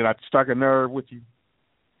 Maybe did I strike a nerve with you?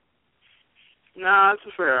 No, that's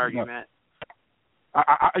a fair argument.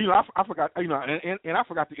 I forgot, you know, and I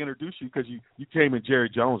forgot to introduce you because you came and Jerry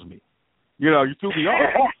Jones me. You threw me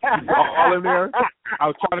off. All in there. I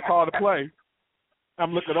was trying to call the play.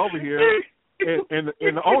 I'm looking over here, and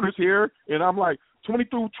the owner's here, and I'm like,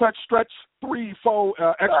 22 stretch 3, 4,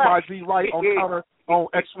 XYZ right on counter on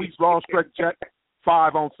X weeks long stretch jet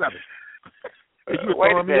 5 on 7.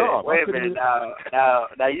 Wait a minute.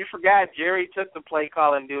 Now you forgot Jerry took the play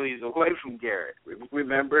calling duties away from Garrett.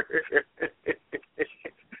 Remember?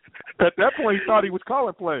 At that point, he thought he was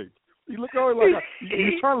calling plays. He looked over like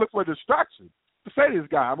he's trying to look for a distraction. To say to this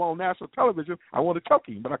guy, I'm on national television. I want to choke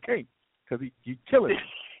him, but I can't because he's killing me.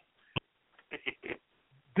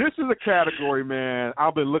 This is a category, man,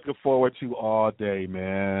 I've been looking forward to all day,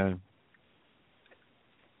 man.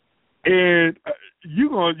 And you're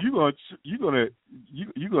gonna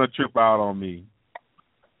trip out on me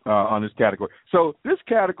on this category. So this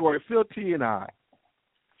category, Phil T and I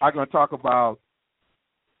are going to talk about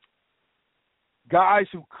guys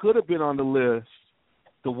who could have been on the list,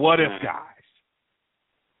 the what if guys.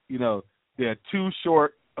 They're too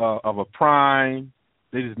short of a prime.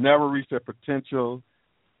 They just never reached their potential.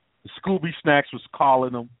 The Scooby Snacks was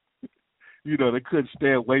calling them. They couldn't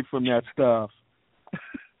stay away from that stuff.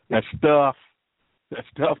 That stuff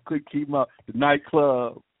couldn't keep them up. The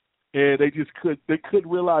nightclub, and they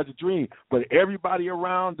couldn't realize the dream. But everybody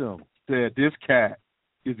around them said, this cat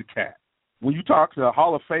is a cat. When you talk to the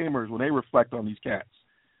Hall of Famers, when they reflect on these cats,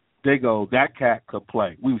 they go, that cat could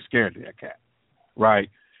play. We were scared of that cat, right?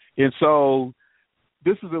 And so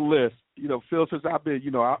this is a list. Phil, since I've been,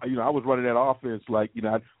 I was running that offense,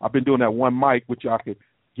 I've been doing that one mic, which y'all could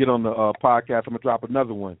get on the podcast. I'm going to drop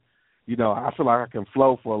another one. I feel like I can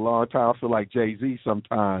flow for a long time. I feel like Jay-Z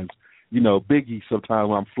sometimes, Biggie sometimes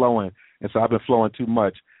when I'm flowing. And so I've been flowing too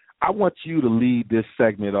much. I want you to lead this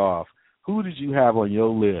segment off. Who did you have on your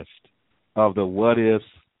list of the what-ifs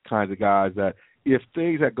kinds of guys that if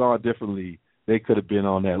things had gone differently, they could have been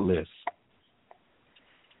on that list?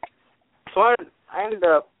 So I ended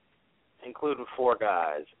up including 4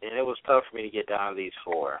 guys, and it was tough for me to get down to these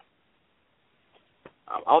 4.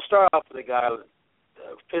 I'll start off with a guy with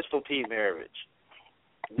Pistol Pete Maravich,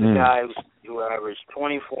 the guy who averaged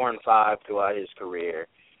 24 and 5 throughout his career.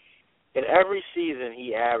 In every season,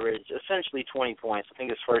 he averaged essentially 20 points. I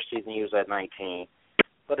think his first season he was at 19,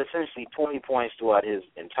 but essentially 20 points throughout his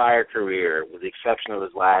entire career, with the exception of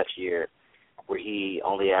his last year, where he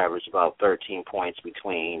only averaged about 13 points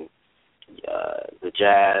between the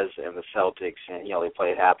Jazz and the Celtics, and he only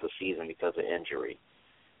played half the season because of injury.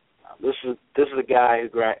 This is a guy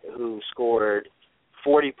who scored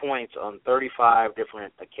 40 points on 35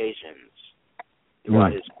 different occasions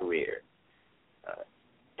throughout his career.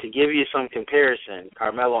 To give you some comparison,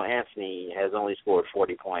 Carmelo Anthony has only scored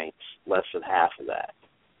 40 points, less than half of that.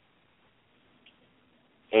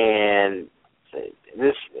 And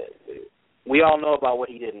we all know about what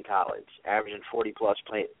he did in college, averaging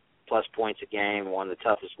 40-plus points a game, one of the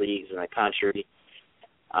toughest leagues in the country.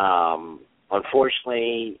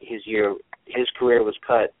 Unfortunately, his career was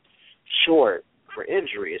cut short for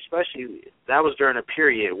injury, especially that was during a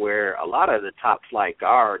period where a lot of the top-flight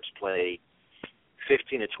guards played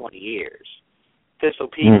 15 to 20 years. Pistol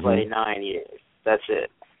Pete played 9 years. That's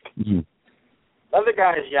it. Other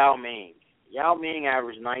guy is Yao Ming. Yao Ming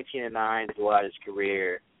averaged 19 and 9 throughout his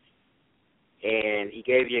career, and he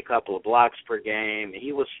gave you a couple of blocks per game.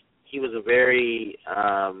 He was a very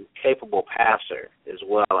capable passer as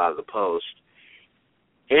well out of the post.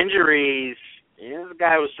 Injuries, this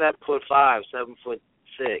guy was 7'5",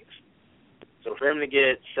 7'6". So for him to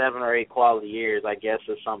get 7 or 8 quality years, I guess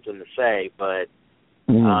is something to say. But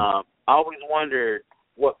I always wondered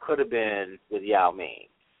what could have been with Yao Ming,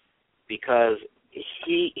 because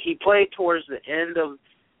he played towards the end of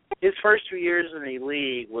his first 2 years in the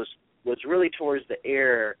league was really towards the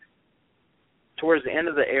end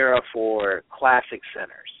of the era for classic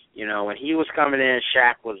centers. When he was coming in,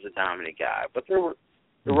 Shaq was the dominant guy. But there were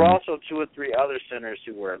also 2 or 3 other centers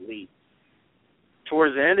who were elite.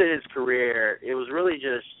 Towards the end of his career, it was really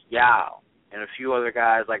just Yao and a few other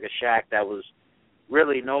guys like a Shaq that was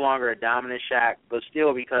really no longer a dominant Shaq, but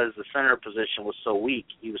still, because the center position was so weak,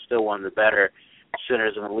 he was still one of the better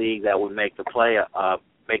centers in the league that would make the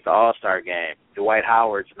All-Star game. Dwight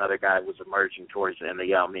Howard's another guy who was emerging towards the end of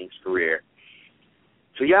Yao Ming's career.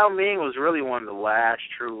 So Yao Ming was really one of the last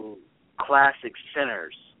true classic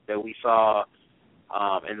centers that we saw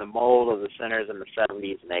in the mold of the centers in the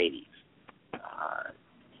 70s and 80s.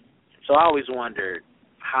 So I always wondered,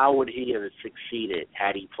 how would he have succeeded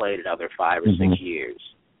had he played another 5 or 6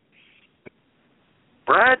 years?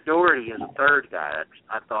 Brad Daugherty is the third guy that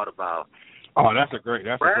I thought about. Oh, that's a great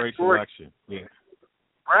selection. Yeah.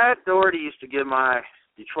 Brad Daugherty used to give my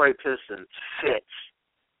Detroit Pistons fits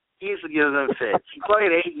He used to give them fits. He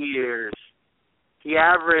played 8 years. He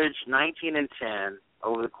averaged 19 and 10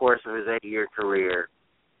 over the course of his 8-year career.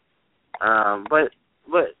 But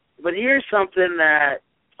here's something that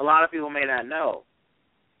a lot of people may not know.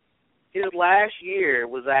 His last year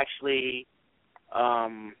was actually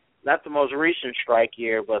not the most recent strike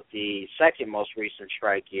year, but the second most recent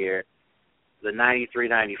strike year. The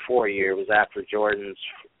 93-94 year was after Jordan's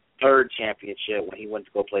third championship when he went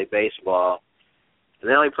to go play baseball. And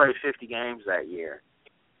they only played 50 games that year.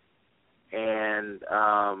 And,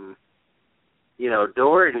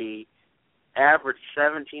 Doherty averaged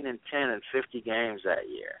 17 and 10 in 50 games that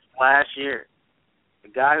year. Last year. The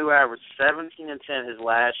guy who averaged 17 and 10 his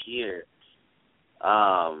last year,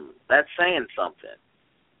 that's saying something.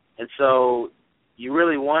 And so you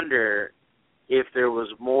really wonder if there was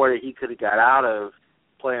more that he could have got out of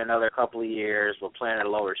playing another couple of years but playing at a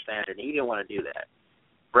lower standard. He didn't want to do that.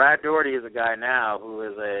 Brad Daugherty is a guy now who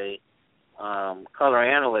is a color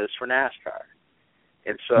analyst for NASCAR.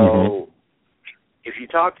 And so if you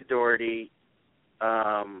talk to Daugherty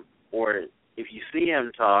or if you see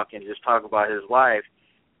him talk and just talk about his life,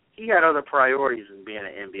 he had other priorities than being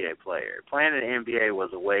an NBA player. Playing in the NBA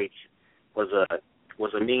was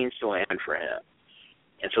a means to an end for him.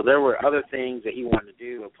 And so there were other things that he wanted to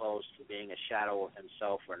do opposed to being a shadow of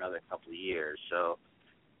himself for another couple of years. So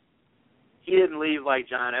he didn't leave like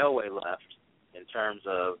John Elway left in terms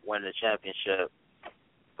of winning the championship,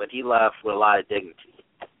 but he left with a lot of dignity.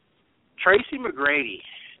 Tracy McGrady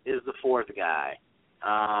is the fourth guy.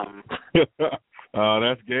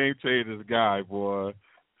 That's Game Changer's guy, boy.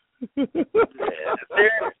 There's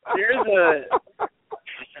a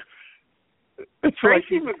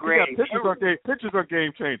Tracy McGrady. Pictures on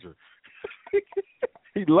Game Changer.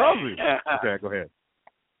 He loves it. Okay, go ahead.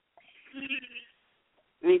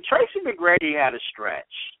 I mean, Tracy McGrady had a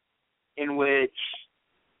stretch in which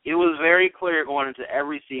it was very clear going into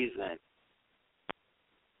every season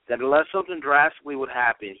that unless something drastically would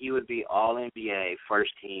happen, he would be All-NBA,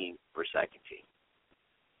 first team, or second team.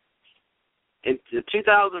 In the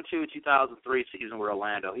 2002-2003 season with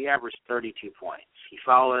Orlando, he averaged 32 points. He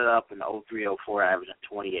followed it up in the 03-04, averaging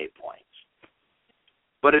 28 points.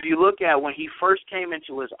 But if you look at when he first came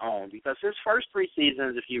into his own, because his first three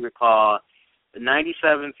seasons, if you recall, the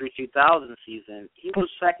 97 through 2000 season, he was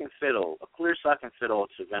second fiddle, a clear second fiddle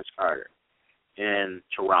to Vince Carter in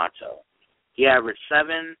Toronto. He averaged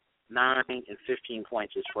 7, 9, and 15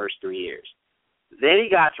 points his first 3 years. Then he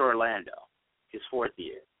got to Orlando, his fourth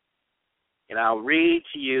year. And I'll read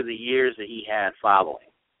to you the years that he had following.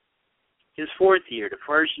 His fourth year, the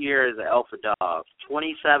first year as an Alpha Dog,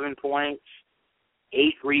 27 points,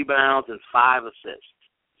 8 rebounds, and 5 assists.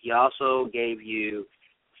 He also gave you,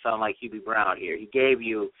 sound like Hubie Brown here, he gave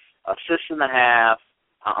you a steal and a half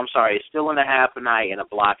a night and a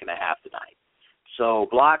block and a half a night. So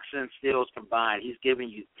blocks and steals combined, he's giving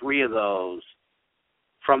you 3 of those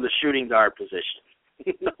from the shooting guard position.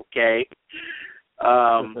 Okay?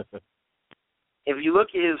 If you look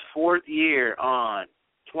at his fourth year on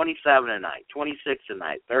 27 a night, 26 a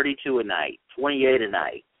night, 32 a night, 28 a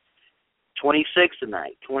night, 26 a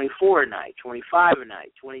night, 24 a night, 25 a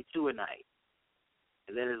night, 22 a night.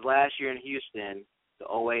 And then his last year in Houston, the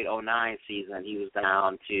 08-09 season, he was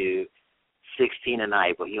down to 16 a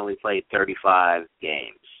night, but he only played 35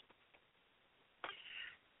 games.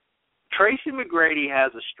 Tracy McGrady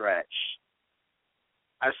has a stretch.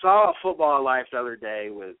 I saw a Football Life the other day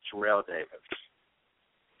with Terrell Davis.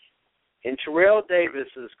 In Terrell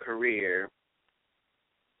Davis's career,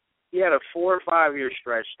 he had a 4 or 5 year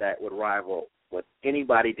stretch that would rival what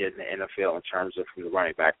anybody did in the NFL in terms of from the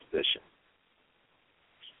running back position.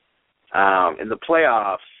 In the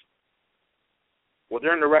playoffs, well,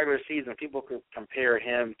 during the regular season, people could compare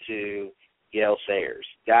him to Gale Sayers,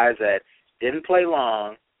 guys that didn't play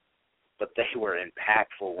long, but they were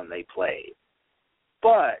impactful when they played.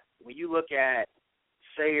 But when you look at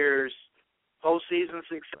Sayers' postseason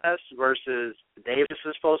success versus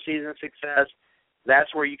Davis's postseason success,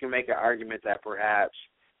 that's where you can make an argument that perhaps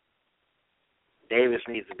Davis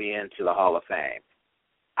needs to be into the Hall of Fame.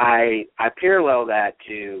 I parallel that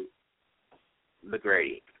to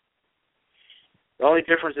McGrady. The only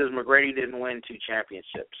difference is McGrady didn't win 2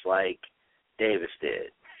 championships like Davis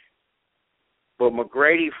did. But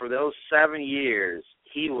McGrady, for those 7 years,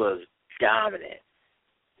 he was dominant.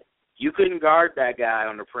 You couldn't guard that guy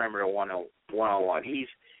on the perimeter one-on-one.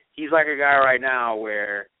 He's like a guy right now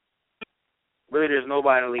where really there's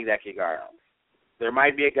nobody in the league that can guard him. There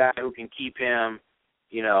might be a guy who can keep him,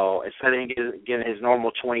 instead of getting his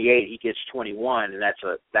normal 28, he gets 21, and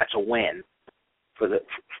that's a win for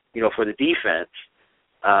the defense.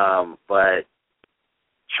 But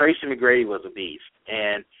Tracy McGrady was a beast.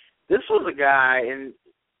 And this was a guy, and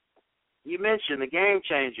you mentioned the game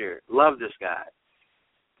changer. Love this guy.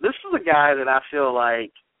 This is a guy that I feel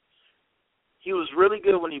like he was really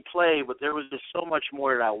good when he played, but there was just so much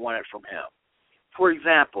more that I wanted from him. For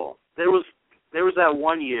example, there was that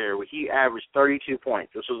one year where he averaged 32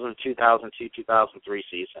 points. This was in the 2002-2003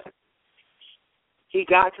 season. He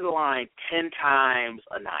got to the line 10 times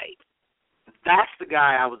a night. That's the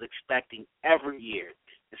guy I was expecting every year.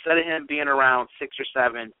 Instead of him being around 6 or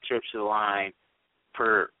 7 trips to the line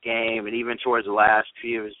per game, and even towards the last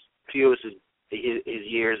few of his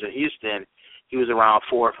years in Houston, he was around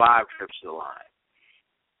 4 or 5 trips to the line.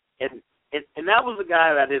 And that was the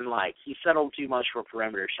guy that I didn't like. He settled too much for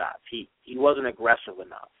perimeter shots. He wasn't aggressive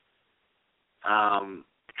enough.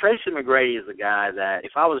 Tracy McGrady is the guy that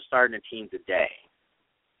if I was starting a team today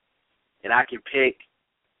and I could pick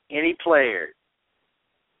any player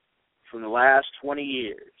from the last 20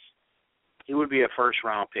 years, he would be a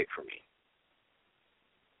first-round pick for me.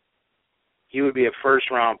 He would be a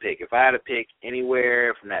first-round pick. If I had to pick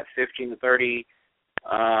anywhere from that 15 to 30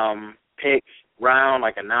 pick round,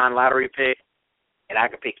 like a non-lottery pick, and I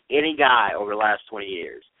could pick any guy over the last 20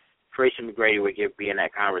 years, Tracy McGrady would be in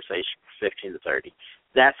that conversation from 15 to 30.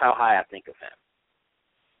 That's how high I think of him.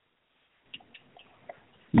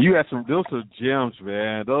 You had those are gems,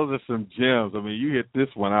 man. Those are some gems. I mean, you hit this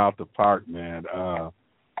one out the park, man.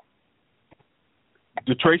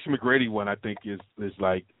 The Tracy McGrady one, I think, is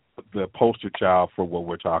like the poster child for what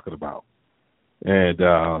we're talking about.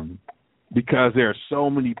 And because there are so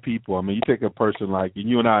many people. I mean, you take a person like, and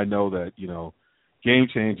you and I know that, Game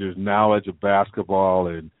Changer's knowledge of basketball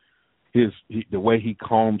and the way he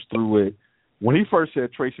combs through it. When he first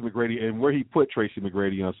said Tracy McGrady and where he put Tracy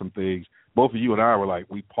McGrady on some things, both of you and I were like,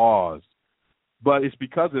 we paused. But it's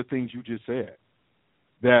because of the things you just said.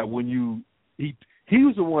 That when he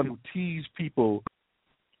was the one who teased people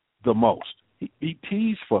the most. He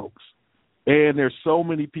teased folks. And there's so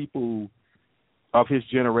many people of his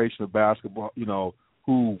generation of basketball,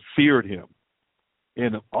 who feared him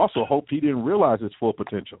and also hoped he didn't realize his full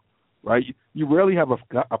potential, right? You rarely have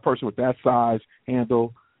a person with that size,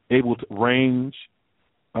 handle, able to range.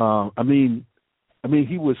 I mean,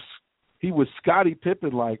 he was Scottie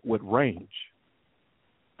Pippen like with range.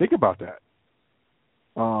 Think about that.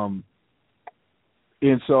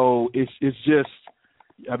 And so it's just.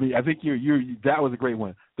 I mean, I think that was a great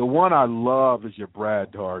one. The one I love is your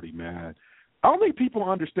Brad Daugherty, man. I don't think people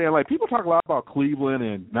understand. Like, people talk a lot about Cleveland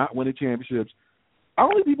and not winning championships. I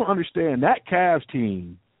don't think people understand that Cavs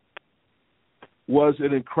team was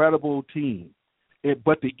an incredible team.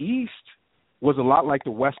 But the East was a lot like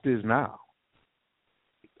the West is now.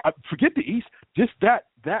 Forget the East. Just that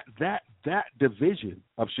division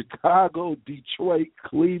of Chicago, Detroit,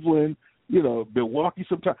 Cleveland, Milwaukee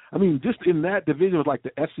sometimes. I mean, just in that division was like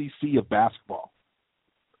the SEC of basketball,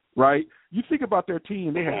 right? You think about their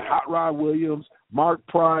team. They had Hot Rod Williams, Mark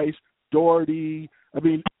Price, Daugherty,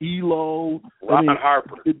 Elo.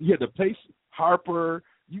 Harper. Yeah, the Pace Harper.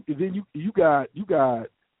 Then you got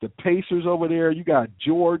the Pacers over there. You got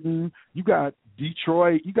Jordan. You got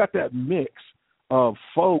Detroit. You got that mix of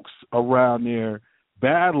folks around there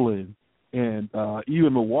battling, and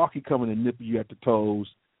even Milwaukee coming and nipping you at the toes.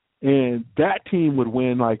 And that team would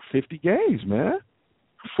win like 50 games, man.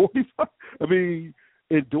 45. I mean,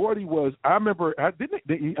 and Daugherty was. I remember. I think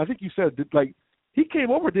you said that, like, he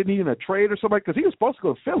came over, didn't he, in a trade or something? Because he was supposed to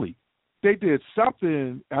go to Philly. They did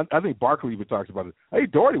something. I think Barkley even talks about it. I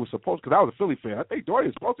think Daugherty was supposed, because I was a Philly fan. I think Daugherty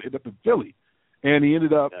was supposed to end up in Philly, and he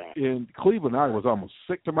ended up in Cleveland. I was almost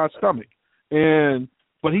sick to my stomach.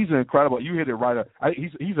 But he's an incredible. You hit it right.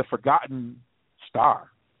 He's a forgotten star.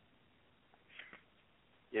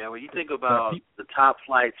 Yeah, when you think about the top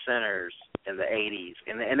flight centers in the 80s,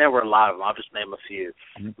 and there were a lot of them. I'll just name a few.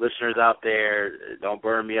 Mm-hmm. Listeners out there, don't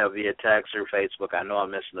burn me up via text or Facebook. I know I'm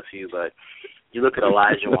missing a few, but you look at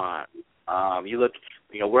Elijah Wan. You look,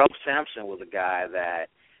 Ralph Sampson was a guy that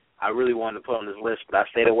I really wanted to put on this list, but I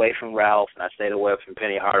stayed away from Ralph and I stayed away from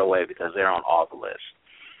Penny Hardaway because they're on all the lists.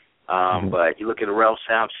 But you look at Ralph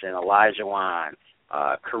Sampson, Elijah Wan,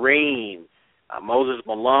 Kareem, Moses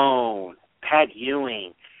Malone, Pat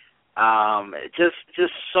Ewing,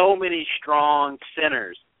 just so many strong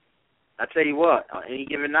centers. I tell you what, on any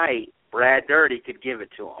given night, Brad Daugherty could give it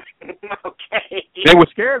to him. Okay. They were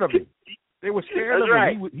scared of him. They were scared That's of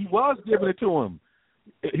right. him. He was giving it to him.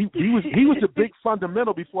 He was the big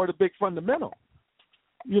fundamental before the big fundamental.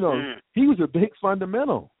 He was a big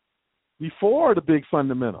fundamental before the big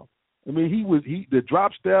fundamental. I mean, he the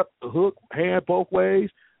drop step, the hook, hand both ways.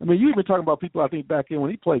 I mean, you even talking about people I think back in when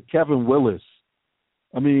he played Kevin Willis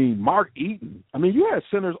I mean, Mark Eaton. I mean, you had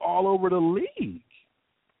centers all over the league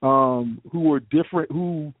who were different,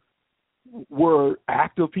 who were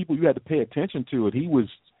active people you had to pay attention to. And he was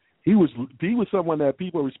someone that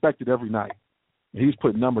people respected every night. And he was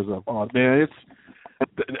putting numbers up. Oh man,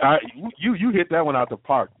 you hit that one out the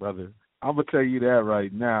park, brother. I'm gonna tell you that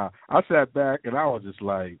right now. I sat back and I was just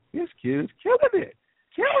like, this kid is killing it.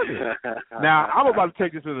 Now I'm about to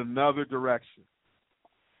take this in another direction.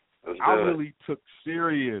 I really took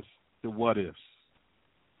serious the what ifs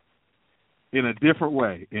in a different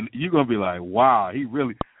way, and you're gonna be like, wow, he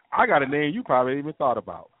really. I got a name you probably ain't even thought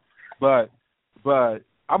about, but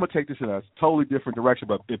I'm gonna take this in a totally different direction.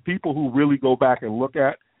 But if people who really go back and look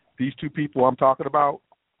at these two people I'm talking about,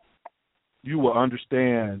 you will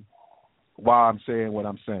understand why I'm saying what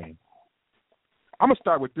I'm saying. I'm gonna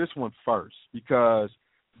start with this one first because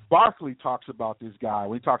Barkley talks about this guy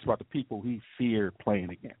when he talks about the people he feared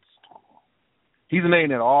playing against. He's a name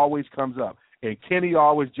that always comes up, and Kenny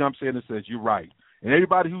always jumps in and says, "You're right." And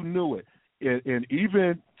everybody who knew it, and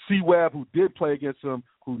even C. Webb, who did play against him,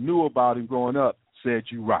 who knew about him growing up, said,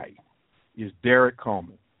 "You're right." Is Derek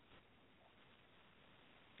Coleman.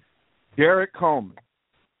 Derek Coleman.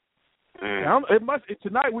 Now,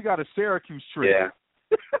 tonight we got a Syracuse trip. Yeah.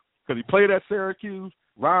 Because he played at Syracuse.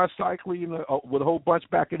 Ron Cycli with a whole bunch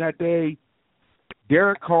back in that day.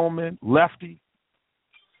 Derek Coleman, lefty,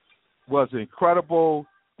 was an incredible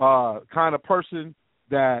kind of person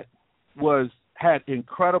that had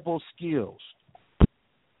incredible skills.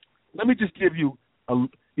 Let me just give you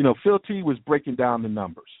Phil T was breaking down the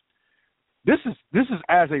numbers. This is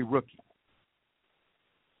as a rookie.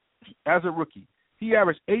 As a rookie, he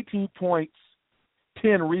averaged 18 points,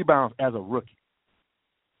 10 rebounds as a rookie.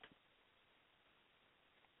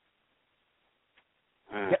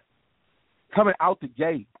 Coming out the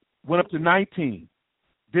gate, went up to 19,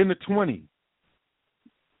 then to 20,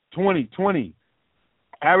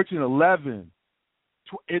 averaging 11.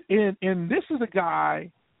 And this is a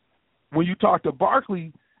guy, when you talk to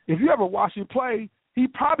Barkley, if you ever watch him play, he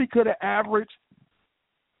probably could have averaged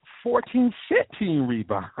 14, 15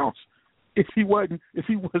 rebounds if he was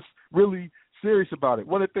really serious about it.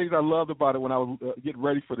 One of the things I loved about it when I was getting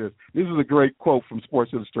ready for this is a great quote from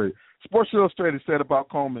Sports Illustrated. Sports Illustrated said about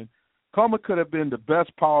Coleman could have been the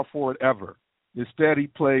best power forward ever. Instead, he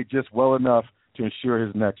played just well enough to ensure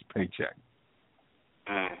his next paycheck.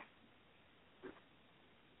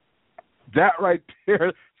 That right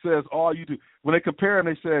there says all you do. When they compare him,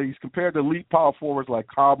 they say he's compared to elite power forwards like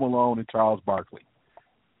Karl Malone and Charles Barkley.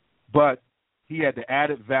 But he had the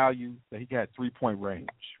added value that he had three-point range.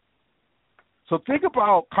 So think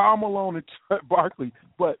about Karl Malone and Barkley,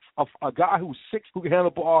 but a guy who's 6 who can handle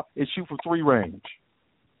the ball and shoot from three range.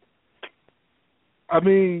 I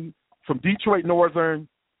mean, from Detroit Northern,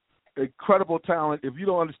 incredible talent. If you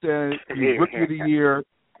don't understand, he's Rookie of the Year.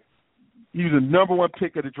 He was the number one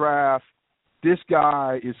pick of the draft. This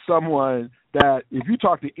guy is someone that if you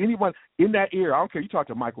talk to anyone in that era, I don't care, you talk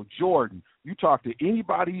to Michael Jordan, you talk to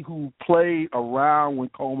anybody who played around when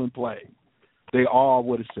Coleman played, they all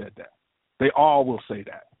would have said that. They all will say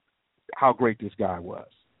that, how great this guy was.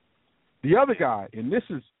 The other guy, and this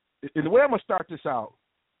is, in the way I'm going to start this out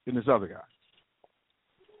in this other guy,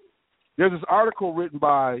 there's this article written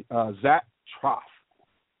by Zach Troff.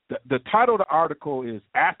 The title of the article is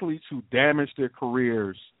Athletes Who Damaged Their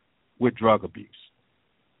Careers with Drug Abuse.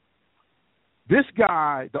 This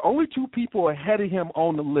guy, the only two people ahead of him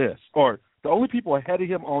on the list,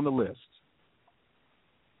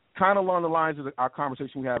 kind of along the lines of our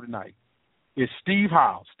conversation we have tonight, is Steve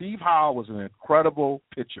Howe. Steve Howe was an incredible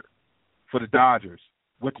pitcher for the Dodgers,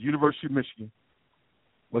 went to University of Michigan,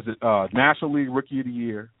 was a National League Rookie of the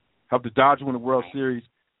Year, helped the Dodgers win the World Series,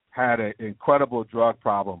 had an incredible drug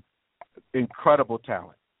problem, incredible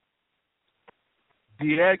talent.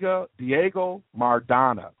 Diego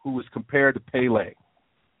Maradona, who was compared to Pele.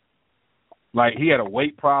 Like, he had a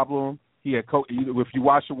weight problem. He had if you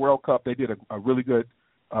watch the World Cup, they did a really good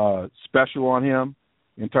special on him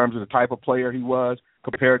in terms of the type of player he was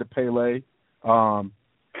compared to Pele,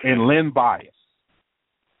 and Len Bias.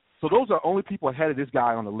 So those are the only people ahead of this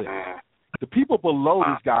guy on the list. The people below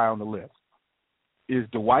this guy on the list is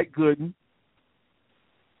Dwight Gooden,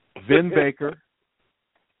 Vin Baker,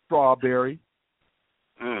 Strawberry,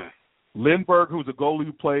 Lindbergh, who's a goalie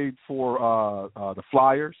who played for the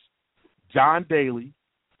Flyers, John Daly,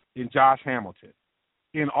 and Josh Hamilton.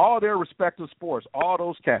 In all their respective sports, all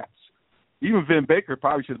those cats, even Vin Baker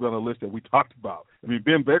probably should have been on the list that we talked about. I mean,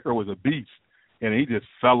 Vin Baker was a beast, and he just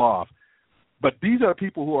fell off. But these are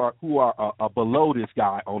people who are below this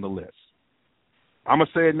guy on the list. I'm going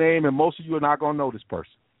to say a name, and most of you are not going to know this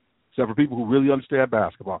person. except for people who really understand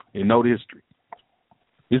basketball and know the history.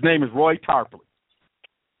 His name is Roy Tarpley.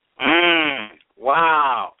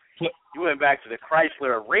 Wow. You went back to the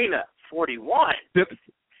Chrysler Arena, 41. Did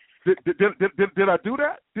I do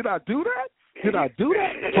that? Did I do that?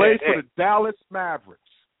 Played for the Dallas Mavericks.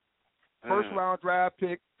 First-round draft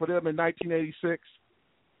pick for them in 1986.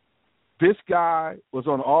 This guy was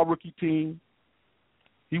on an all-rookie team.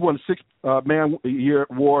 He won a six-man year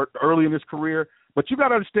award early in his career. But you got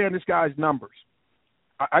to understand this guy's numbers.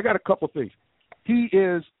 I got a couple of things. He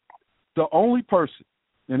is the only person,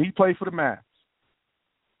 and he played for the Mavs.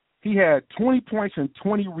 He had 20 points and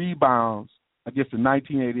 20 rebounds against the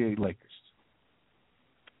 1988 Lakers.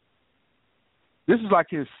 This is like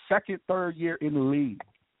his second, third year in the league.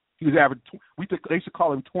 He was average. They used to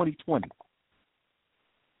call him 20-20.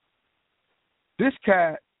 This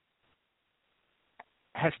cat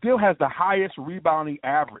still has the highest rebounding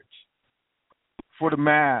average for the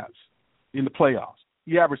Mavs in the playoffs.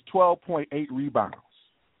 He averaged 12.8 rebounds.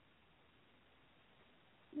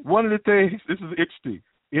 One of the things, this is interesting,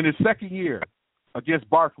 in his second year against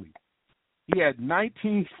Barkley, he had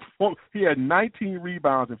 19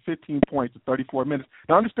 rebounds and 15 points in 34 minutes.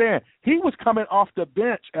 Now understand, he was coming off the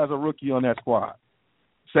bench as a rookie on that squad,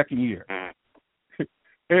 second year.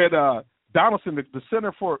 And Donaldson, the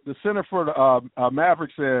center for the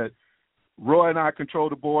Mavericks, said Roy and I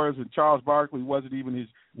controlled the boards, and Charles Barkley wasn't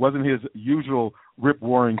his usual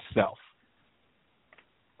rip-roaring self.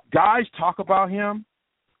 Guys talk about him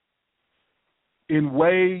in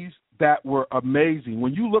ways that were amazing.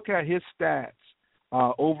 When you look at his stats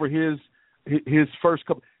over his first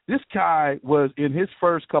couple, this guy was in his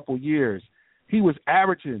first couple years, he was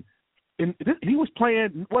averaging, wasn't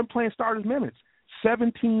playing starters minutes,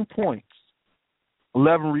 17 points,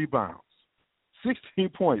 11 rebounds, 16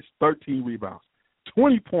 points, 13 rebounds,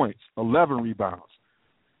 20 points, 11 rebounds.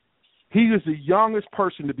 He was the youngest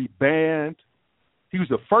person to be banned. He was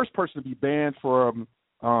the first person to be banned from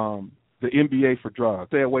the NBA for drugs.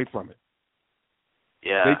 Stay away from it.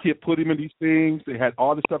 Yeah. They kept putting him in these things. They had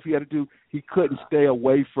all the stuff he had to do. He couldn't stay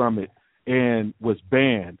away from it and was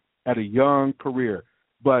banned at a young career.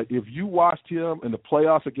 But if you watched him in the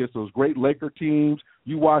playoffs against those great Laker teams,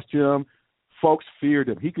 you watched him, folks feared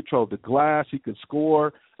him. He controlled the glass. He could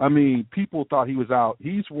score. I mean, people thought he was out.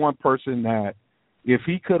 He's one person that if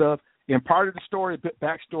he could have, and part of the story,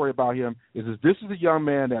 backstory about him is this is a young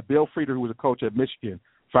man that Bill Frieder, who was a coach at Michigan,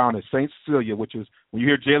 found at St. Cecilia, which is, when you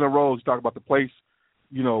hear Jalen Rose talk about the place,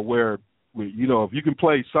 where if you can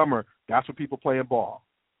play summer, that's when people playing ball.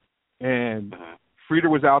 And Frieder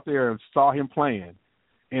was out there and saw him playing.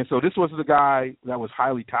 And so this was the guy that was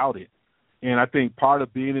highly touted. And I think part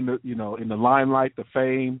of being in the limelight, the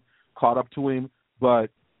fame caught up to him. But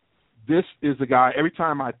this is the guy, every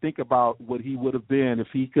time I think about what he would have been if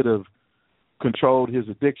he could have controlled his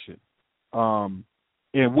addiction,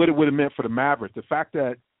 and what it would have meant for the Mavericks, the fact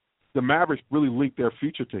that the Mavericks really linked their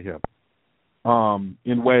future to him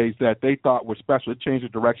in ways that they thought were special. It changed the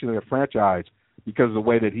direction of their franchise because of the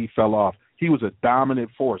way that he fell off. He was a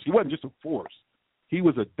dominant force. He wasn't just a force. He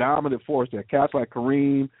was a dominant force that cats like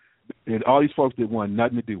Kareem and all these folks didn't want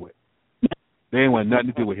nothing to do with. They didn't want nothing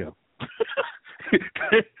to do with him.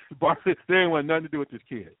 They didn't want nothing to do with this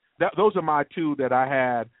kid. Those are my two that I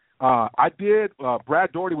had.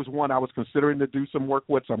 Brad Daugherty was one I was considering to do some work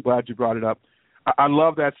with, so I'm glad you brought it up. I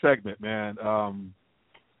love that segment, man.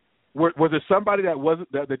 Was there somebody that wasn't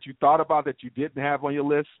that you thought about that you didn't have on your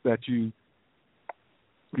list that you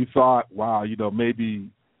thought, wow, maybe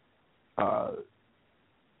a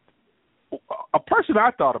person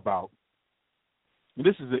I thought about, and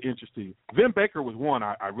this is interesting, Vin Baker was one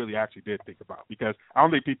I really actually did think about, because I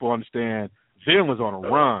don't think people understand Vin was on a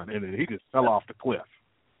run and then he just fell off the cliff.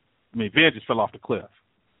 I mean, Vin just fell off the cliff.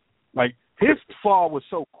 Like, his fall was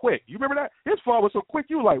so quick. You remember that? His fall was so quick,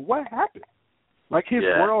 you were like, what happened? Like, his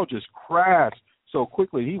world just crashed so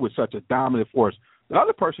quickly. He was such a dominant force. The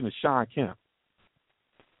other person is Shawn Kemp.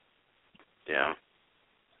 Yeah.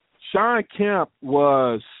 Shawn Kemp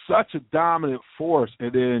was such a dominant force,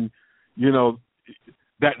 and then,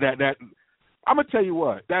 that I'm gonna tell you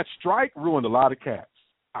what, that strike ruined a lot of cats.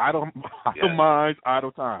 Idle minds,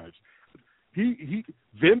 idle times.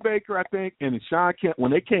 Vin Baker, I think, and Shawn Kemp,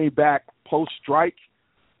 when they came back post-strike,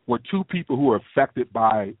 were two people who were affected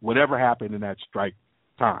by whatever happened in that strike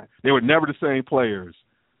time. They were never the same players.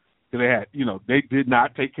 They had, they did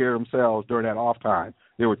not take care of themselves during that off time.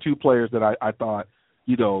 There were two players that I thought,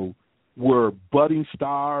 were budding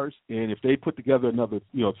stars, and if they put together another,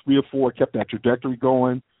 3 or 4, kept that trajectory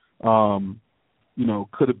going,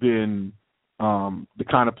 could have been the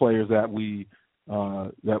kind of players that we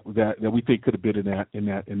that we think could have been in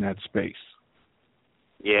that space.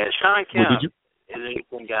 Yeah, Sean Kemp is an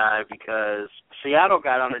interesting guy because Seattle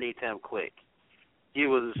got underneath him quick. He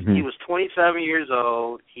was 27 years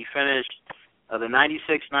old. He finished the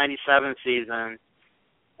 96-97 season.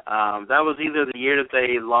 That was either the year that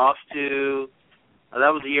they lost to, or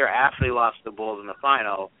that was the year after they lost to the Bulls in the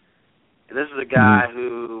final. And this is a guy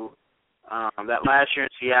who, that last year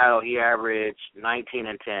in Seattle, he averaged 19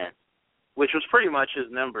 and 10, which was pretty much his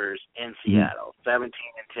numbers in Seattle: 17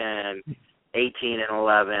 and 10, 18 and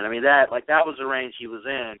 11. I mean, that was the range he was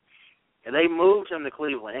in. And they moved him to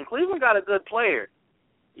Cleveland, and Cleveland got a good player.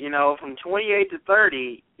 You know, from 28 to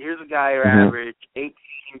 30, here's a guy who averaged 18,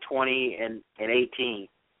 20, and 18.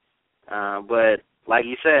 But like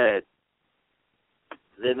you said,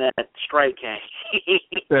 then that strike came.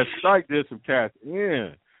 That strike did some cats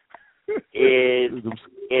in. In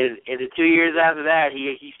the 2 years after that,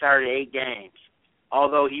 he started 8 games,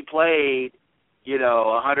 although he played,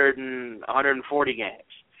 140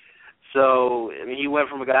 games. So I mean, he went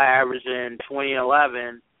from a guy averaging 20 and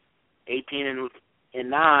 11, 18 and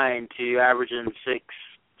 9 to averaging 6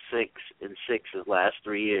 and 6 his last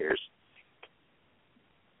 3 years.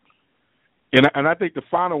 And I think the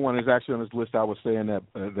final one is actually on this list. I was saying that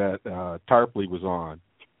Tarpley was on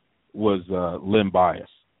was Len Bias.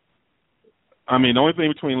 I mean, the only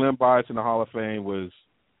thing between Len Bias and the Hall of Fame was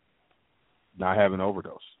not having an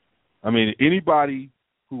overdose. I mean, anybody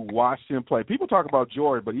who watched him play, people talk about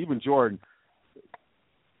Jordan, but even Jordan,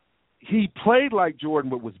 he played like Jordan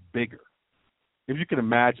but was bigger, if you can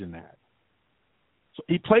imagine that. So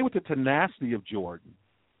he played with the tenacity of Jordan.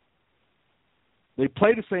 They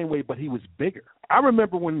played the same way, but he was bigger. I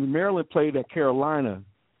remember when Maryland played at Carolina,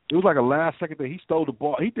 it was like a last-second thing. He stole the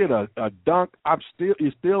ball. He did a dunk.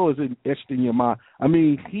 It still is etched in your mind. I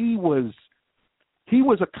mean, he was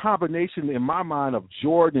a combination in my mind of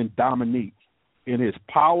Jordan and Dominique in his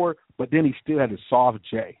power, but then he still had his soft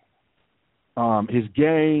J. His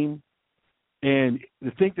game, and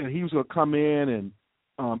to think that he was going to come in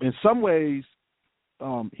and in some ways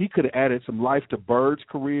he could have added some life to Bird's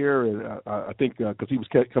career, and I think because he was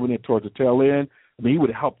coming in towards the tail end. I mean, he would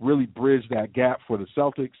have helped really bridge that gap for the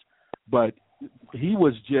Celtics. But he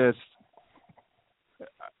was just,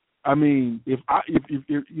 I mean, if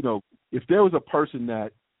there was a person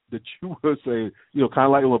that you would say, kind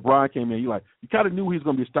of like when LeBron came in, you kind of knew he was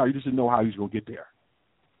going to be a star. You just didn't know how he was going to get there.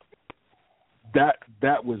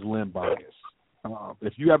 That was Len Bias.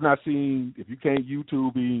 If you can't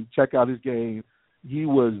YouTube him, check out his game. He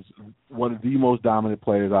was one of the most dominant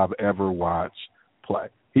players I've ever watched play.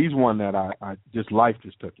 He's one that I just life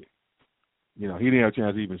just took it. He didn't have a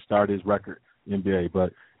chance to even start his record in NBA.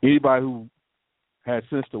 But anybody who had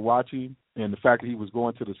sense to watch him and the fact that he was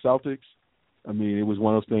going to the Celtics, I mean, it was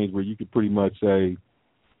one of those things where you could pretty much say,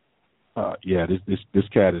 this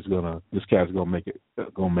cat is gonna make it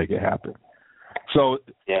happen. So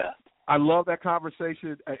yeah, I love that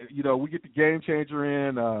conversation. We get the Game Changer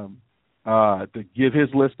in to give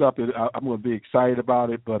his list up. I'm going to be excited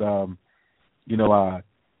about it, but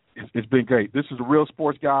it's been great. This is the Real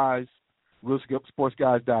Sports Guys,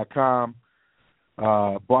 realsportsguys.com,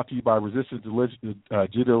 brought to you by Resistance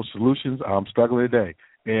Digital Solutions. I'm struggling today.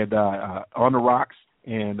 And On the Rocks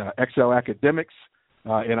and Excel Academics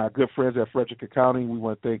and our good friends at Frederick Accounting. We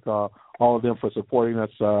want to thank all of them for supporting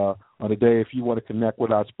us on the day. If you want to connect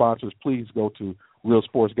with our sponsors, please go to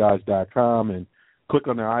realsportsguys.com and click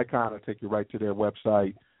on their icon. It'll take you right to their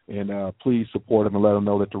website. And please support them and let them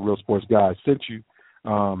know that the Real Sports Guys sent you.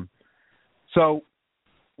 So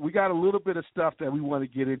we got a little bit of stuff that we want to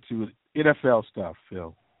get into, NFL stuff,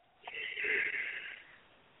 Phil.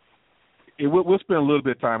 We'll spend a little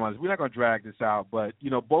bit of time on this. We're not going to drag this out, but,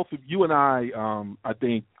 both of you and I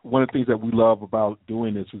think one of the things that we love about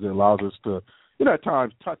doing this is it allows us to, at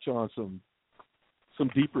times touch on some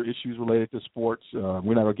deeper issues related to sports.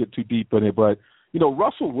 We're not going to get too deep in it, but,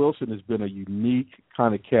 Russell Wilson has been a unique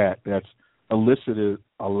kind of cat that's elicited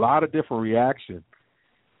a lot of different reaction.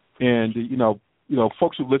 And,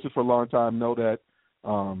 folks who've listened for a long time know that,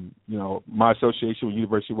 my association with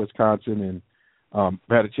University of Wisconsin and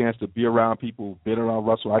had a chance to be around people who've been around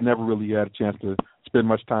Russell. I never really had a chance to spend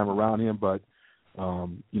much time around him, but,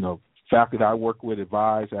 faculty that I work with,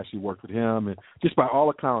 advise, actually worked with him. And just by all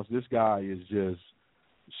accounts, this guy is just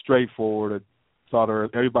straightforward.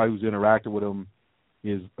 Everybody who's interacted with him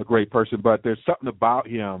is a great person, but there's something about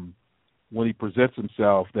him when he presents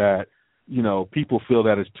himself that, people feel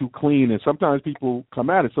that it's too clean, and sometimes people come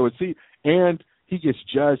at it. So and he gets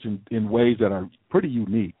judged in ways that are pretty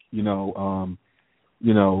unique,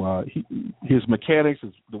 his mechanics,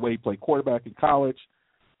 the way he played quarterback in college,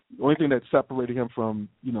 The only thing that separated him from,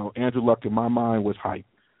 Andrew Luck in my mind was height.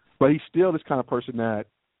 But he's still this kind of person that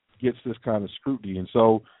gets this kind of scrutiny. And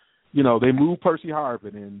so, they moved Percy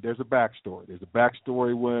Harvin, and there's a backstory. There's a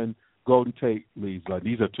backstory when Golden Tate leaves.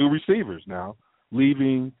 These are two receivers now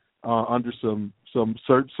leaving under some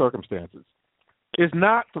certain circumstances. It's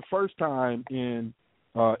not the first time in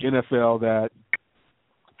NFL that,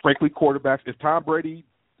 frankly, quarterbacks, if Tom Brady,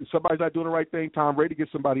 if somebody's not doing the right thing, Tom Brady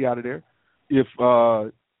gets somebody out of there. If,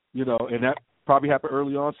 and that probably happened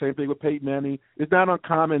early on, same thing with Peyton Manning. It's not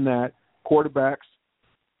uncommon that quarterbacks,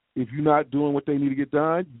 if you're not doing what they need to get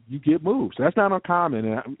done, you get moved. So that's not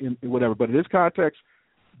uncommon in whatever. But in this context,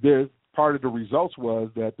 part of the results was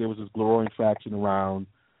that there was this glowing faction around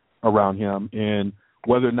him, and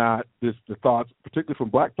whether or not the thoughts, particularly from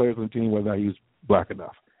black players on the team, whether or not he was black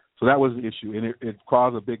enough. So that was the issue, and it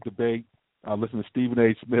caused a big debate. I listened to Stephen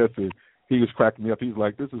A. Smith, and he was cracking me up. He's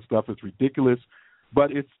like, "This is stuff that's ridiculous,"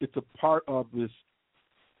 but it's a part of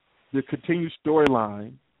the continued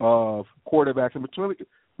storyline of quarterbacks, and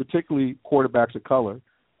particularly quarterbacks of color.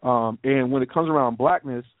 And when it comes around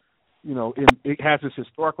blackness, it has this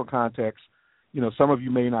historical context. Some of you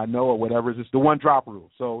may not know or whatever. It's the one-drop rule.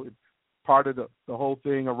 So part of the whole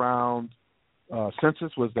thing around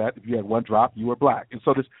census was that if you had one drop, you were black. And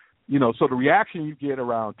so so the reaction you get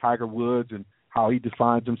around Tiger Woods and how he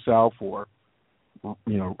defines himself, or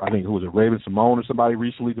I think who was it, Raven Simone or somebody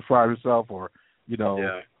recently defined himself, or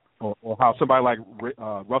or how somebody like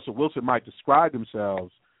Russell Wilson might describe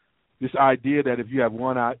themselves. This idea that if you have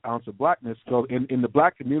 1 ounce of blackness, so in the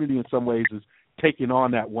black community in some ways is taking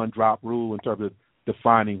on that one-drop rule in terms of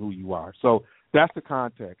defining who you are. So that's the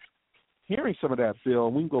context. Hearing some of that, Phil,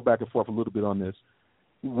 and we can go back and forth a little bit on this.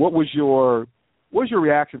 What was your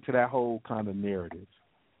reaction to that whole kind of narrative?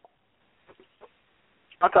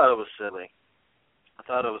 I thought it was silly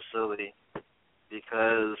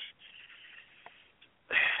because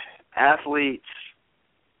athletes,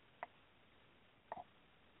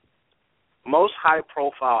 most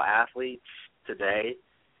high-profile athletes today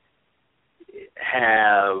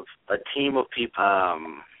have a team of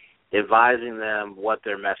people advising them what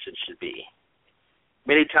their message should be.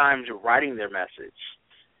 Many times writing their message.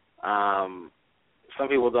 Some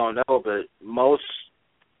people don't know, but most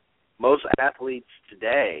athletes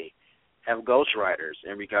today have ghostwriters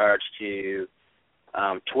in regards to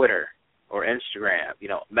Twitter or Instagram,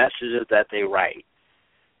 messages that they write.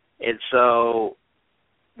 And so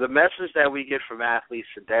the message that we get from athletes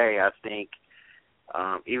today, I think,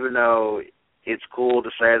 even though it's cool to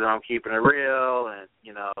say that I'm keeping it real and,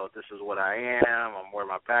 this is what I am, I'm wearing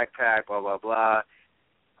my backpack, blah, blah, blah,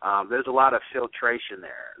 there's a lot of filtration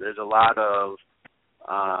there. There's a lot of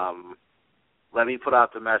let me put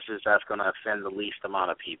out the message that's going to offend the least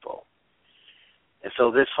amount of people. And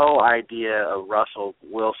so this whole idea of Russell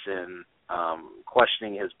Wilson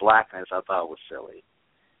questioning his blackness, I thought was silly.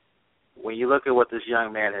 When you look at what this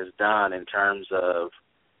young man has done in terms of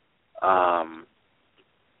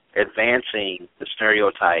advancing the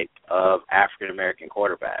stereotype of African-American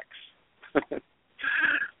quarterbacks,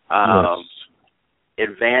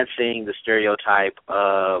 advancing the stereotype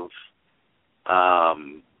of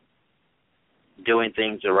doing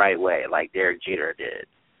things the right way, like Derek Jeter did,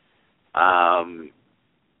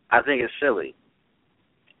 I think it's silly.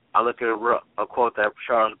 I look at a quote that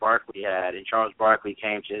Charles Barkley had, and Charles Barkley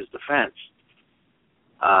came to his defense.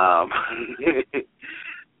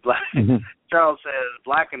 Charles says,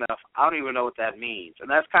 black enough, I don't even know what that means. And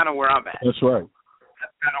that's kind of where I'm at. That's right.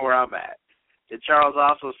 That's kind of where I'm at. And Charles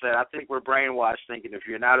also said, I think we're brainwashed thinking if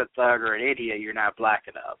you're not a thug or an idiot, you're not black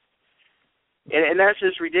enough. And that's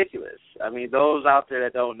just ridiculous. I mean, those out there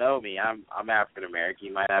that don't know me, I'm African-American.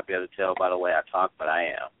 You might not be able to tell by the way I talk, but I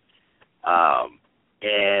am.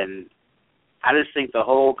 And I just think the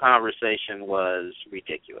whole conversation was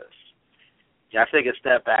ridiculous. I take a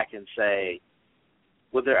step back and say,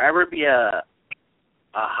 would there ever be a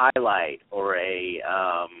highlight or a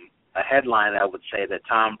headline that would say that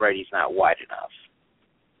Tom Brady's not white enough?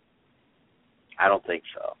 I don't think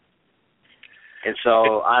so. And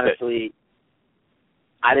so, honestly,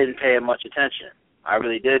 I didn't pay much attention. I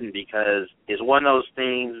really didn't, because it's one of those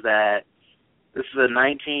things that this is a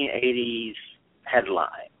 1980s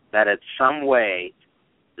headline, that in some way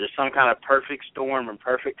there's some kind of perfect storm and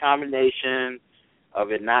perfect combination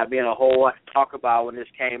of it not being a whole lot to talk about when this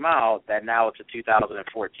came out, that now it's a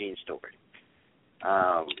 2014 story.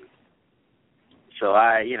 So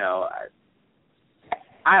I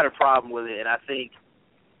had a problem with it, and I think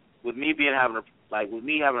with me having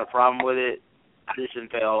a problem with it, I just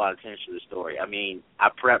didn't pay a whole lot of attention to the story. I mean, I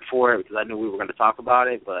prepped for it because I knew we were going to talk about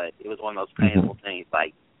it, but it was one of those painful things.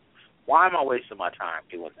 Like, why am I wasting my time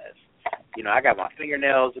doing this? I got my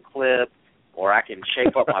fingernails to clip, or I can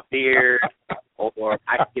shape up my beard, or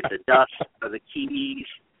I can get the dust of the keys,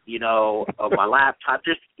 of my laptop.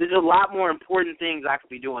 There's a lot more important things I could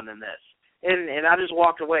be doing than this. And I just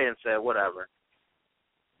walked away and said, whatever.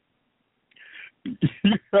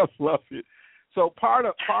 I love it. So part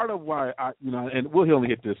of why and we'll only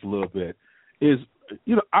hit this a little bit, is,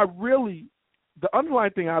 the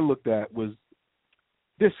underlying thing I looked at was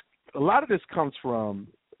this. A lot of this comes from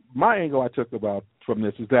my angle I took from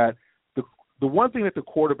this is that the one thing that the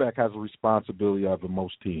quarterback has a responsibility of in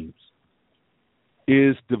most teams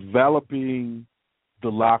is developing the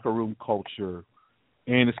locker room culture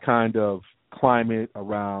and its kind of climate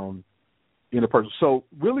around interpersonal. So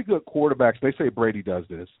really good quarterbacks, they say Brady does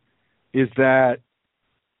this, is that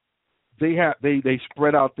they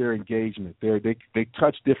spread out their engagement. They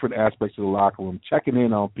touch different aspects of the locker room, checking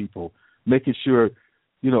in on people, making sure,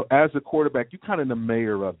 as a quarterback, you're kind of the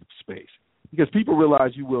mayor of the space because people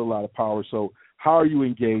realize you wield a lot of power. So how are you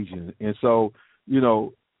engaging? And so,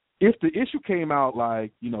 if the issue came out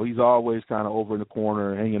like, he's always kind of over in the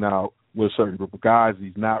corner hanging out with a certain group of guys,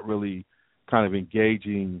 he's not really kind of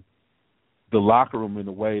engaging the locker room in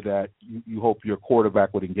the way that you hope your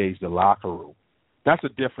quarterback would engage the locker room. That's a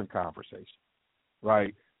different conversation,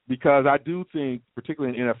 right? Because I do think,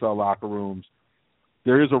 particularly in NFL locker rooms,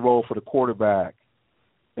 there is a role for the quarterback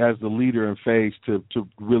as the leader and face to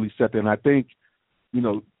really set them. And I think,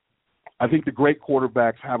 the great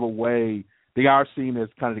quarterbacks have a way. They are seen as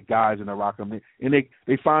kind of the guys in the locker room, and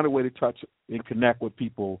they find a way to touch and connect with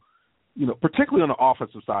people, particularly on the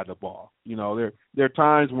offensive side of the ball. There are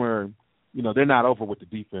times where, they're not over with the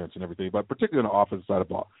defense and everything, but particularly on the offensive side of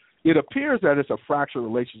the ball. It appears that it's a fractured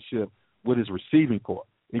relationship with his receiving corps.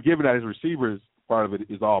 And given that his receivers, part of it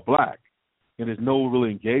is all black, and there's no real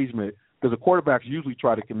engagement, because the quarterbacks usually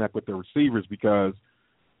try to connect with their receivers because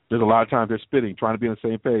there's a lot of times they're spitting, trying to be on the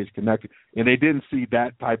same page, connected. And they didn't see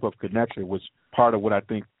that type of connection, which part of what I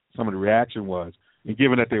think some of the reaction was. And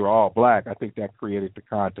given that they were all black, I think that created the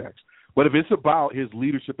context. But if it's about his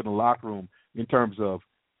leadership in the locker room in terms of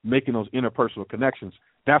making those interpersonal connections,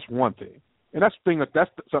 that's one thing. And that's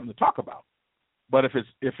something to talk about. But if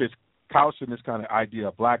it's couched in this kind of idea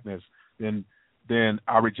of blackness, then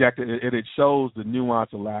I reject it. It shows the nuance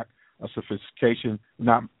and lack of sophistication,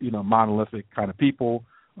 not monolithic kind of people.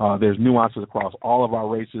 There's nuances across all of our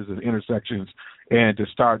races and intersections, and to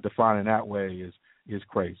start defining that way is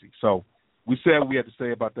crazy. So we said what we had to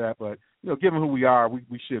say about that, but given who we are,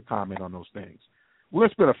 we should comment on those things. We're going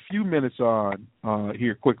to spend a few minutes on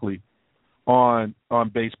here quickly on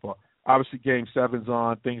baseball. Obviously, Game 7's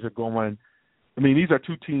on. Things are going. These are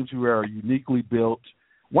two teams who are uniquely built.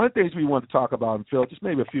 One of the things we want to talk about, and Phil, just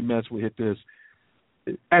maybe a few minutes we'll hit this.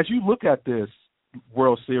 As you look at this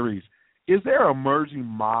World Series, is there an emerging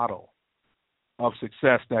model of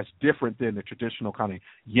success that's different than the traditional kind of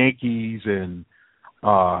Yankees and,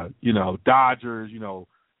 Dodgers,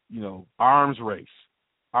 arms race?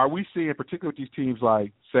 Are we seeing, particularly with these teams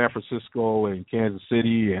like San Francisco and Kansas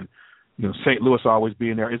City and, St. Louis always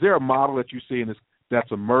being there, is there a model that you see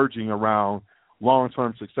that's emerging around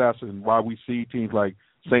long-term success, and why we see teams like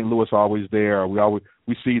St. Louis always there?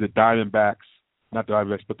 We see the not the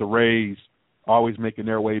Diamondbacks, but the Rays always making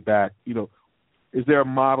their way back. Is there a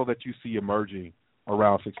model that you see emerging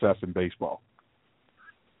around success in baseball?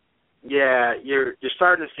 Yeah, you're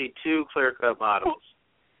starting to see two clear-cut models,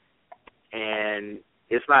 and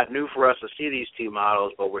it's not new for us to see these two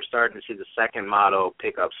models, but we're starting to see the second model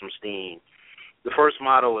pick up some steam. The first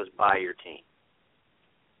model is buy your team.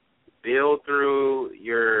 Build through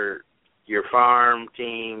your farm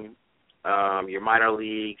team, your minor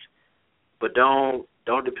leagues, but don't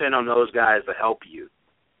depend on those guys to help you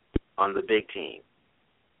on the big team.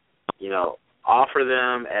 Offer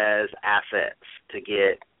them as assets to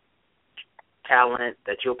get talent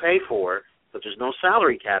that you'll pay for, but there's no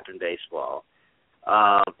salary cap in baseball.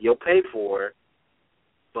 You'll pay for,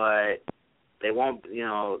 but they won't,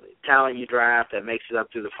 talent you draft that makes it up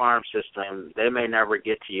through the farm system, they may never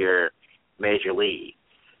get to your major league.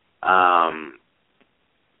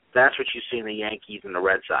 That's what you see in the Yankees and the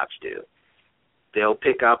Red Sox do. They'll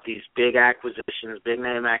pick up these big acquisitions, big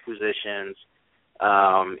name acquisitions,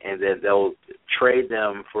 and then they'll trade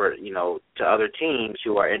them for, to other teams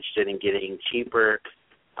who are interested in getting cheaper,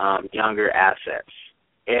 younger assets.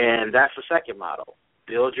 And that's the second model.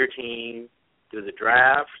 Build your team through the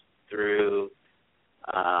draft, through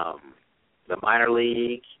the minor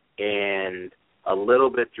league, and a little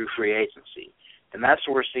bit through free agency. And that's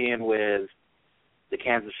what we're seeing with the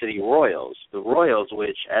Kansas City Royals. The Royals,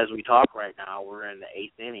 which, as we talk right now, we're in the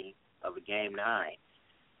 8th inning of a Game 9.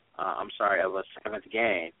 of a seventh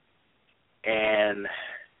game. And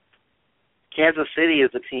Kansas City is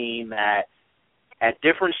a team that, at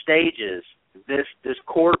different stages, this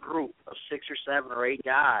core group of 6 or 7 or 8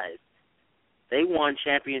 guys, they won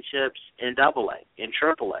championships in AA, in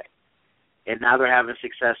AAA, and now they're having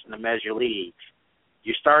success in the major leagues.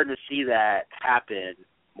 You're starting to see that happen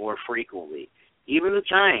more frequently. Even the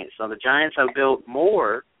Giants. So the Giants have built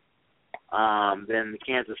more than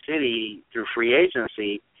Kansas City through free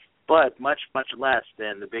agency, but much, much less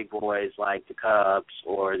than the big boys like the Cubs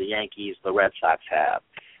or the Yankees, the Red Sox have.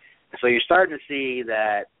 So you're starting to see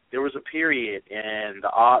that there was a period in the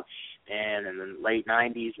aughts and in the late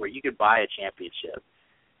 90s where you could buy a championship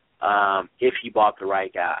if you bought the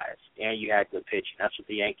right guys and you had good pitching. That's what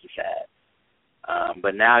the Yankees had.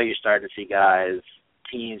 But now you're starting to see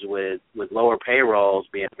teams with lower payrolls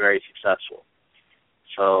being very successful.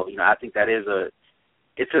 So, I think that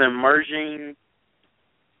it's an emerging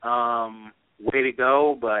way to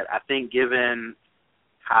go, but I think given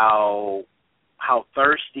how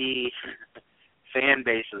thirsty fan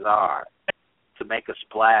bases are to make a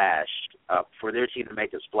splash, for their team to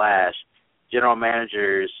make a splash, general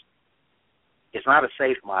managers, it's not a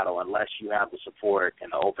safe model unless you have the support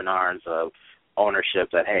and the open arms of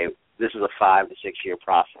ownership that, hey, this is a 5 to 6 year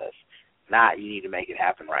process. Not you need to make it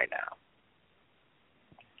happen right now.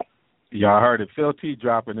 Yeah, I heard it. Phil T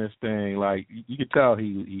dropping this thing. Like, you could tell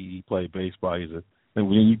he played baseball. And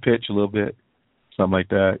when you pitch a little bit, something like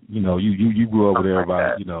that, you grew over there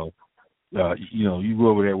by, you grew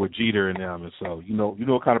over there with Jeter and them, and so you know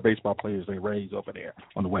what kind of baseball players they raise over there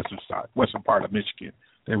on the western part of Michigan.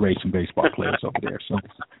 They raise some baseball players over there. So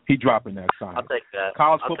he dropping that sign. I'll take that.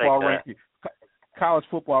 College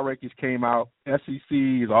football rankings came out. SEC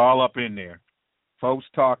is all up in there. Folks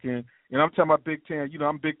talking, and I'm talking about Big Ten.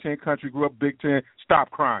 I'm Big Ten country, grew up Big Ten.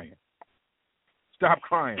 Stop crying. Stop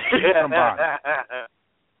crying. Somebody.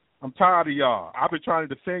 I'm tired of y'all. I've been trying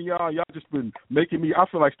to defend y'all. Y'all just been making me, I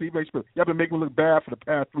feel like Steve A. Smith. Y'all been making me look bad for the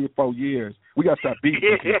past 3 or 4 years. We got to stop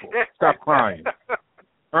beating people. Stop crying.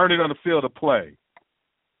 Earn it on the field of play.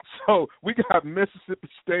 So we got Mississippi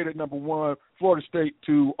State at number 1, Florida State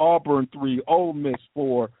 2, Auburn 3, Ole Miss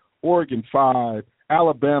 4, Oregon 5,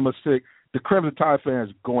 Alabama 6. The Crimson Tide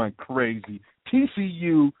fans going crazy.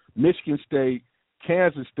 TCU, Michigan State,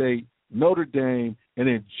 Kansas State, Notre Dame, and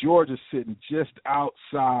then Georgia sitting just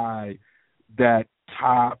outside that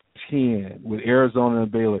top 10 with Arizona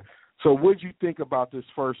and Baylor. So what did you think about this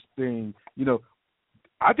first thing?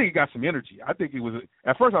 I think it got some energy. I think it was –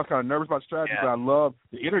 at first I was kind of nervous about the strategy, but I love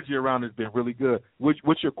the energy around it has been really good.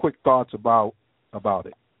 What's your quick thoughts about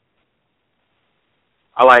it?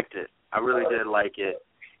 I liked it. I really did like it.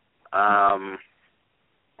 And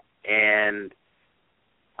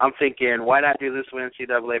I'm thinking, why not do this with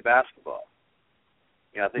NCAA basketball?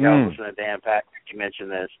 I think I was listening to Dan Patrick. You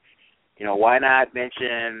mentioned this. Why not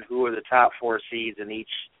mention who are the top 4 seeds in each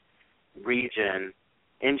region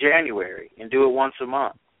in January and do it once a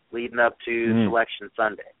month leading up to Selection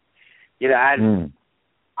Sunday? I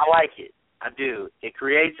like it. I do. It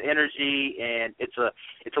creates energy, and it's a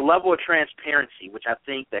level of transparency, which I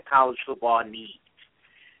think that college football needs.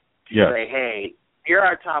 Say, hey, here are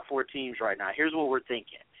our top 4 teams right now. Here's what we're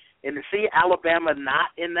thinking. And to see Alabama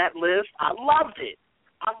not in that list, I loved it.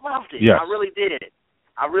 Yes. I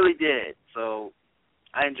really did. So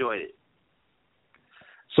I enjoyed it.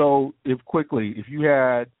 So if you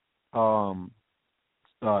had a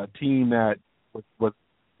team that was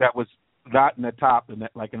not in the top, in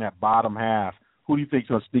that bottom half, who do you think is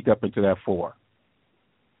going to sneak up into that 4?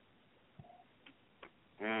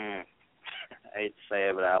 I hate to say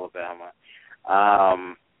it, but Alabama.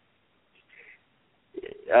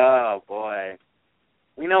 Oh boy.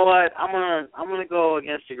 You know what? I'm gonna go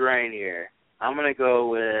against the grain here. I'm gonna go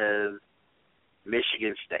with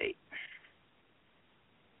Michigan State.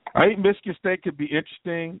 I think Michigan State could be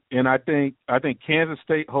interesting, and I think Kansas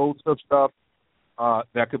State holds some stuff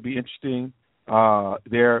that could be interesting.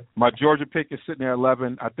 My Georgia pick is sitting there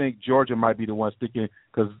 11. I think Georgia might be the one sticking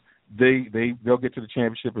because they'll get to the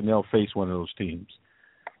championship and they'll face one of those teams.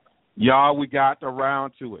 Y'all, we got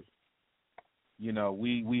around to it.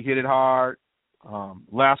 We hit it hard.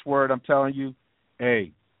 Last word, I'm telling you,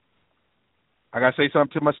 hey, I got to say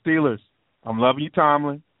something to my Steelers. I'm loving you,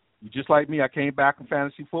 Tomlin. You just like me. I came back from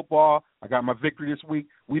fantasy football. I got my victory this week.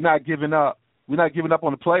 We're not giving up. We're not giving up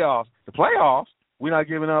on the playoffs. The playoffs, we're not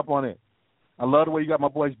giving up on it. I love the way you got my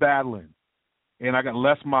boys battling. And I got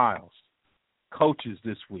Les Miles, coaches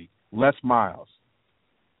this week. Les Miles.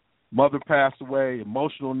 Mother passed away,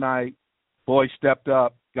 emotional night. Boy stepped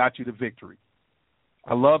up, got you the victory.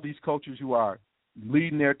 I love these coaches who are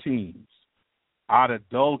leading their teams. out of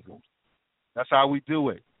dozen. That's how we do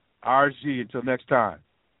it. RG, until next time.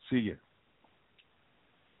 See ya.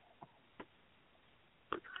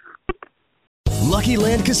 Lucky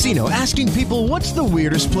Land Casino, asking people, what's the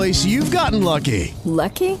weirdest place you've gotten lucky?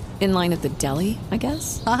 Lucky? In line at the deli, I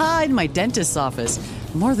guess? Aha, in my dentist's office.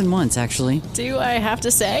 More than once, actually. Do I have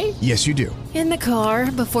to say? Yes, you do. In the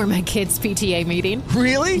car before my kids' PTA meeting.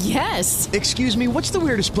 Really? Yes. Excuse me, what's the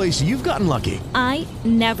weirdest place you've gotten lucky? I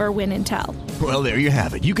never win and tell. Well, there you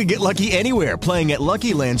have it. You can get lucky anywhere, playing at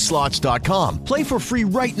LuckyLandSlots.com. Play for free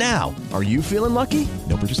right now. Are you feeling lucky?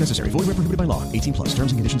 No purchase necessary. Void where prohibited by law. 18+.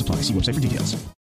 Terms and conditions apply. See website for details.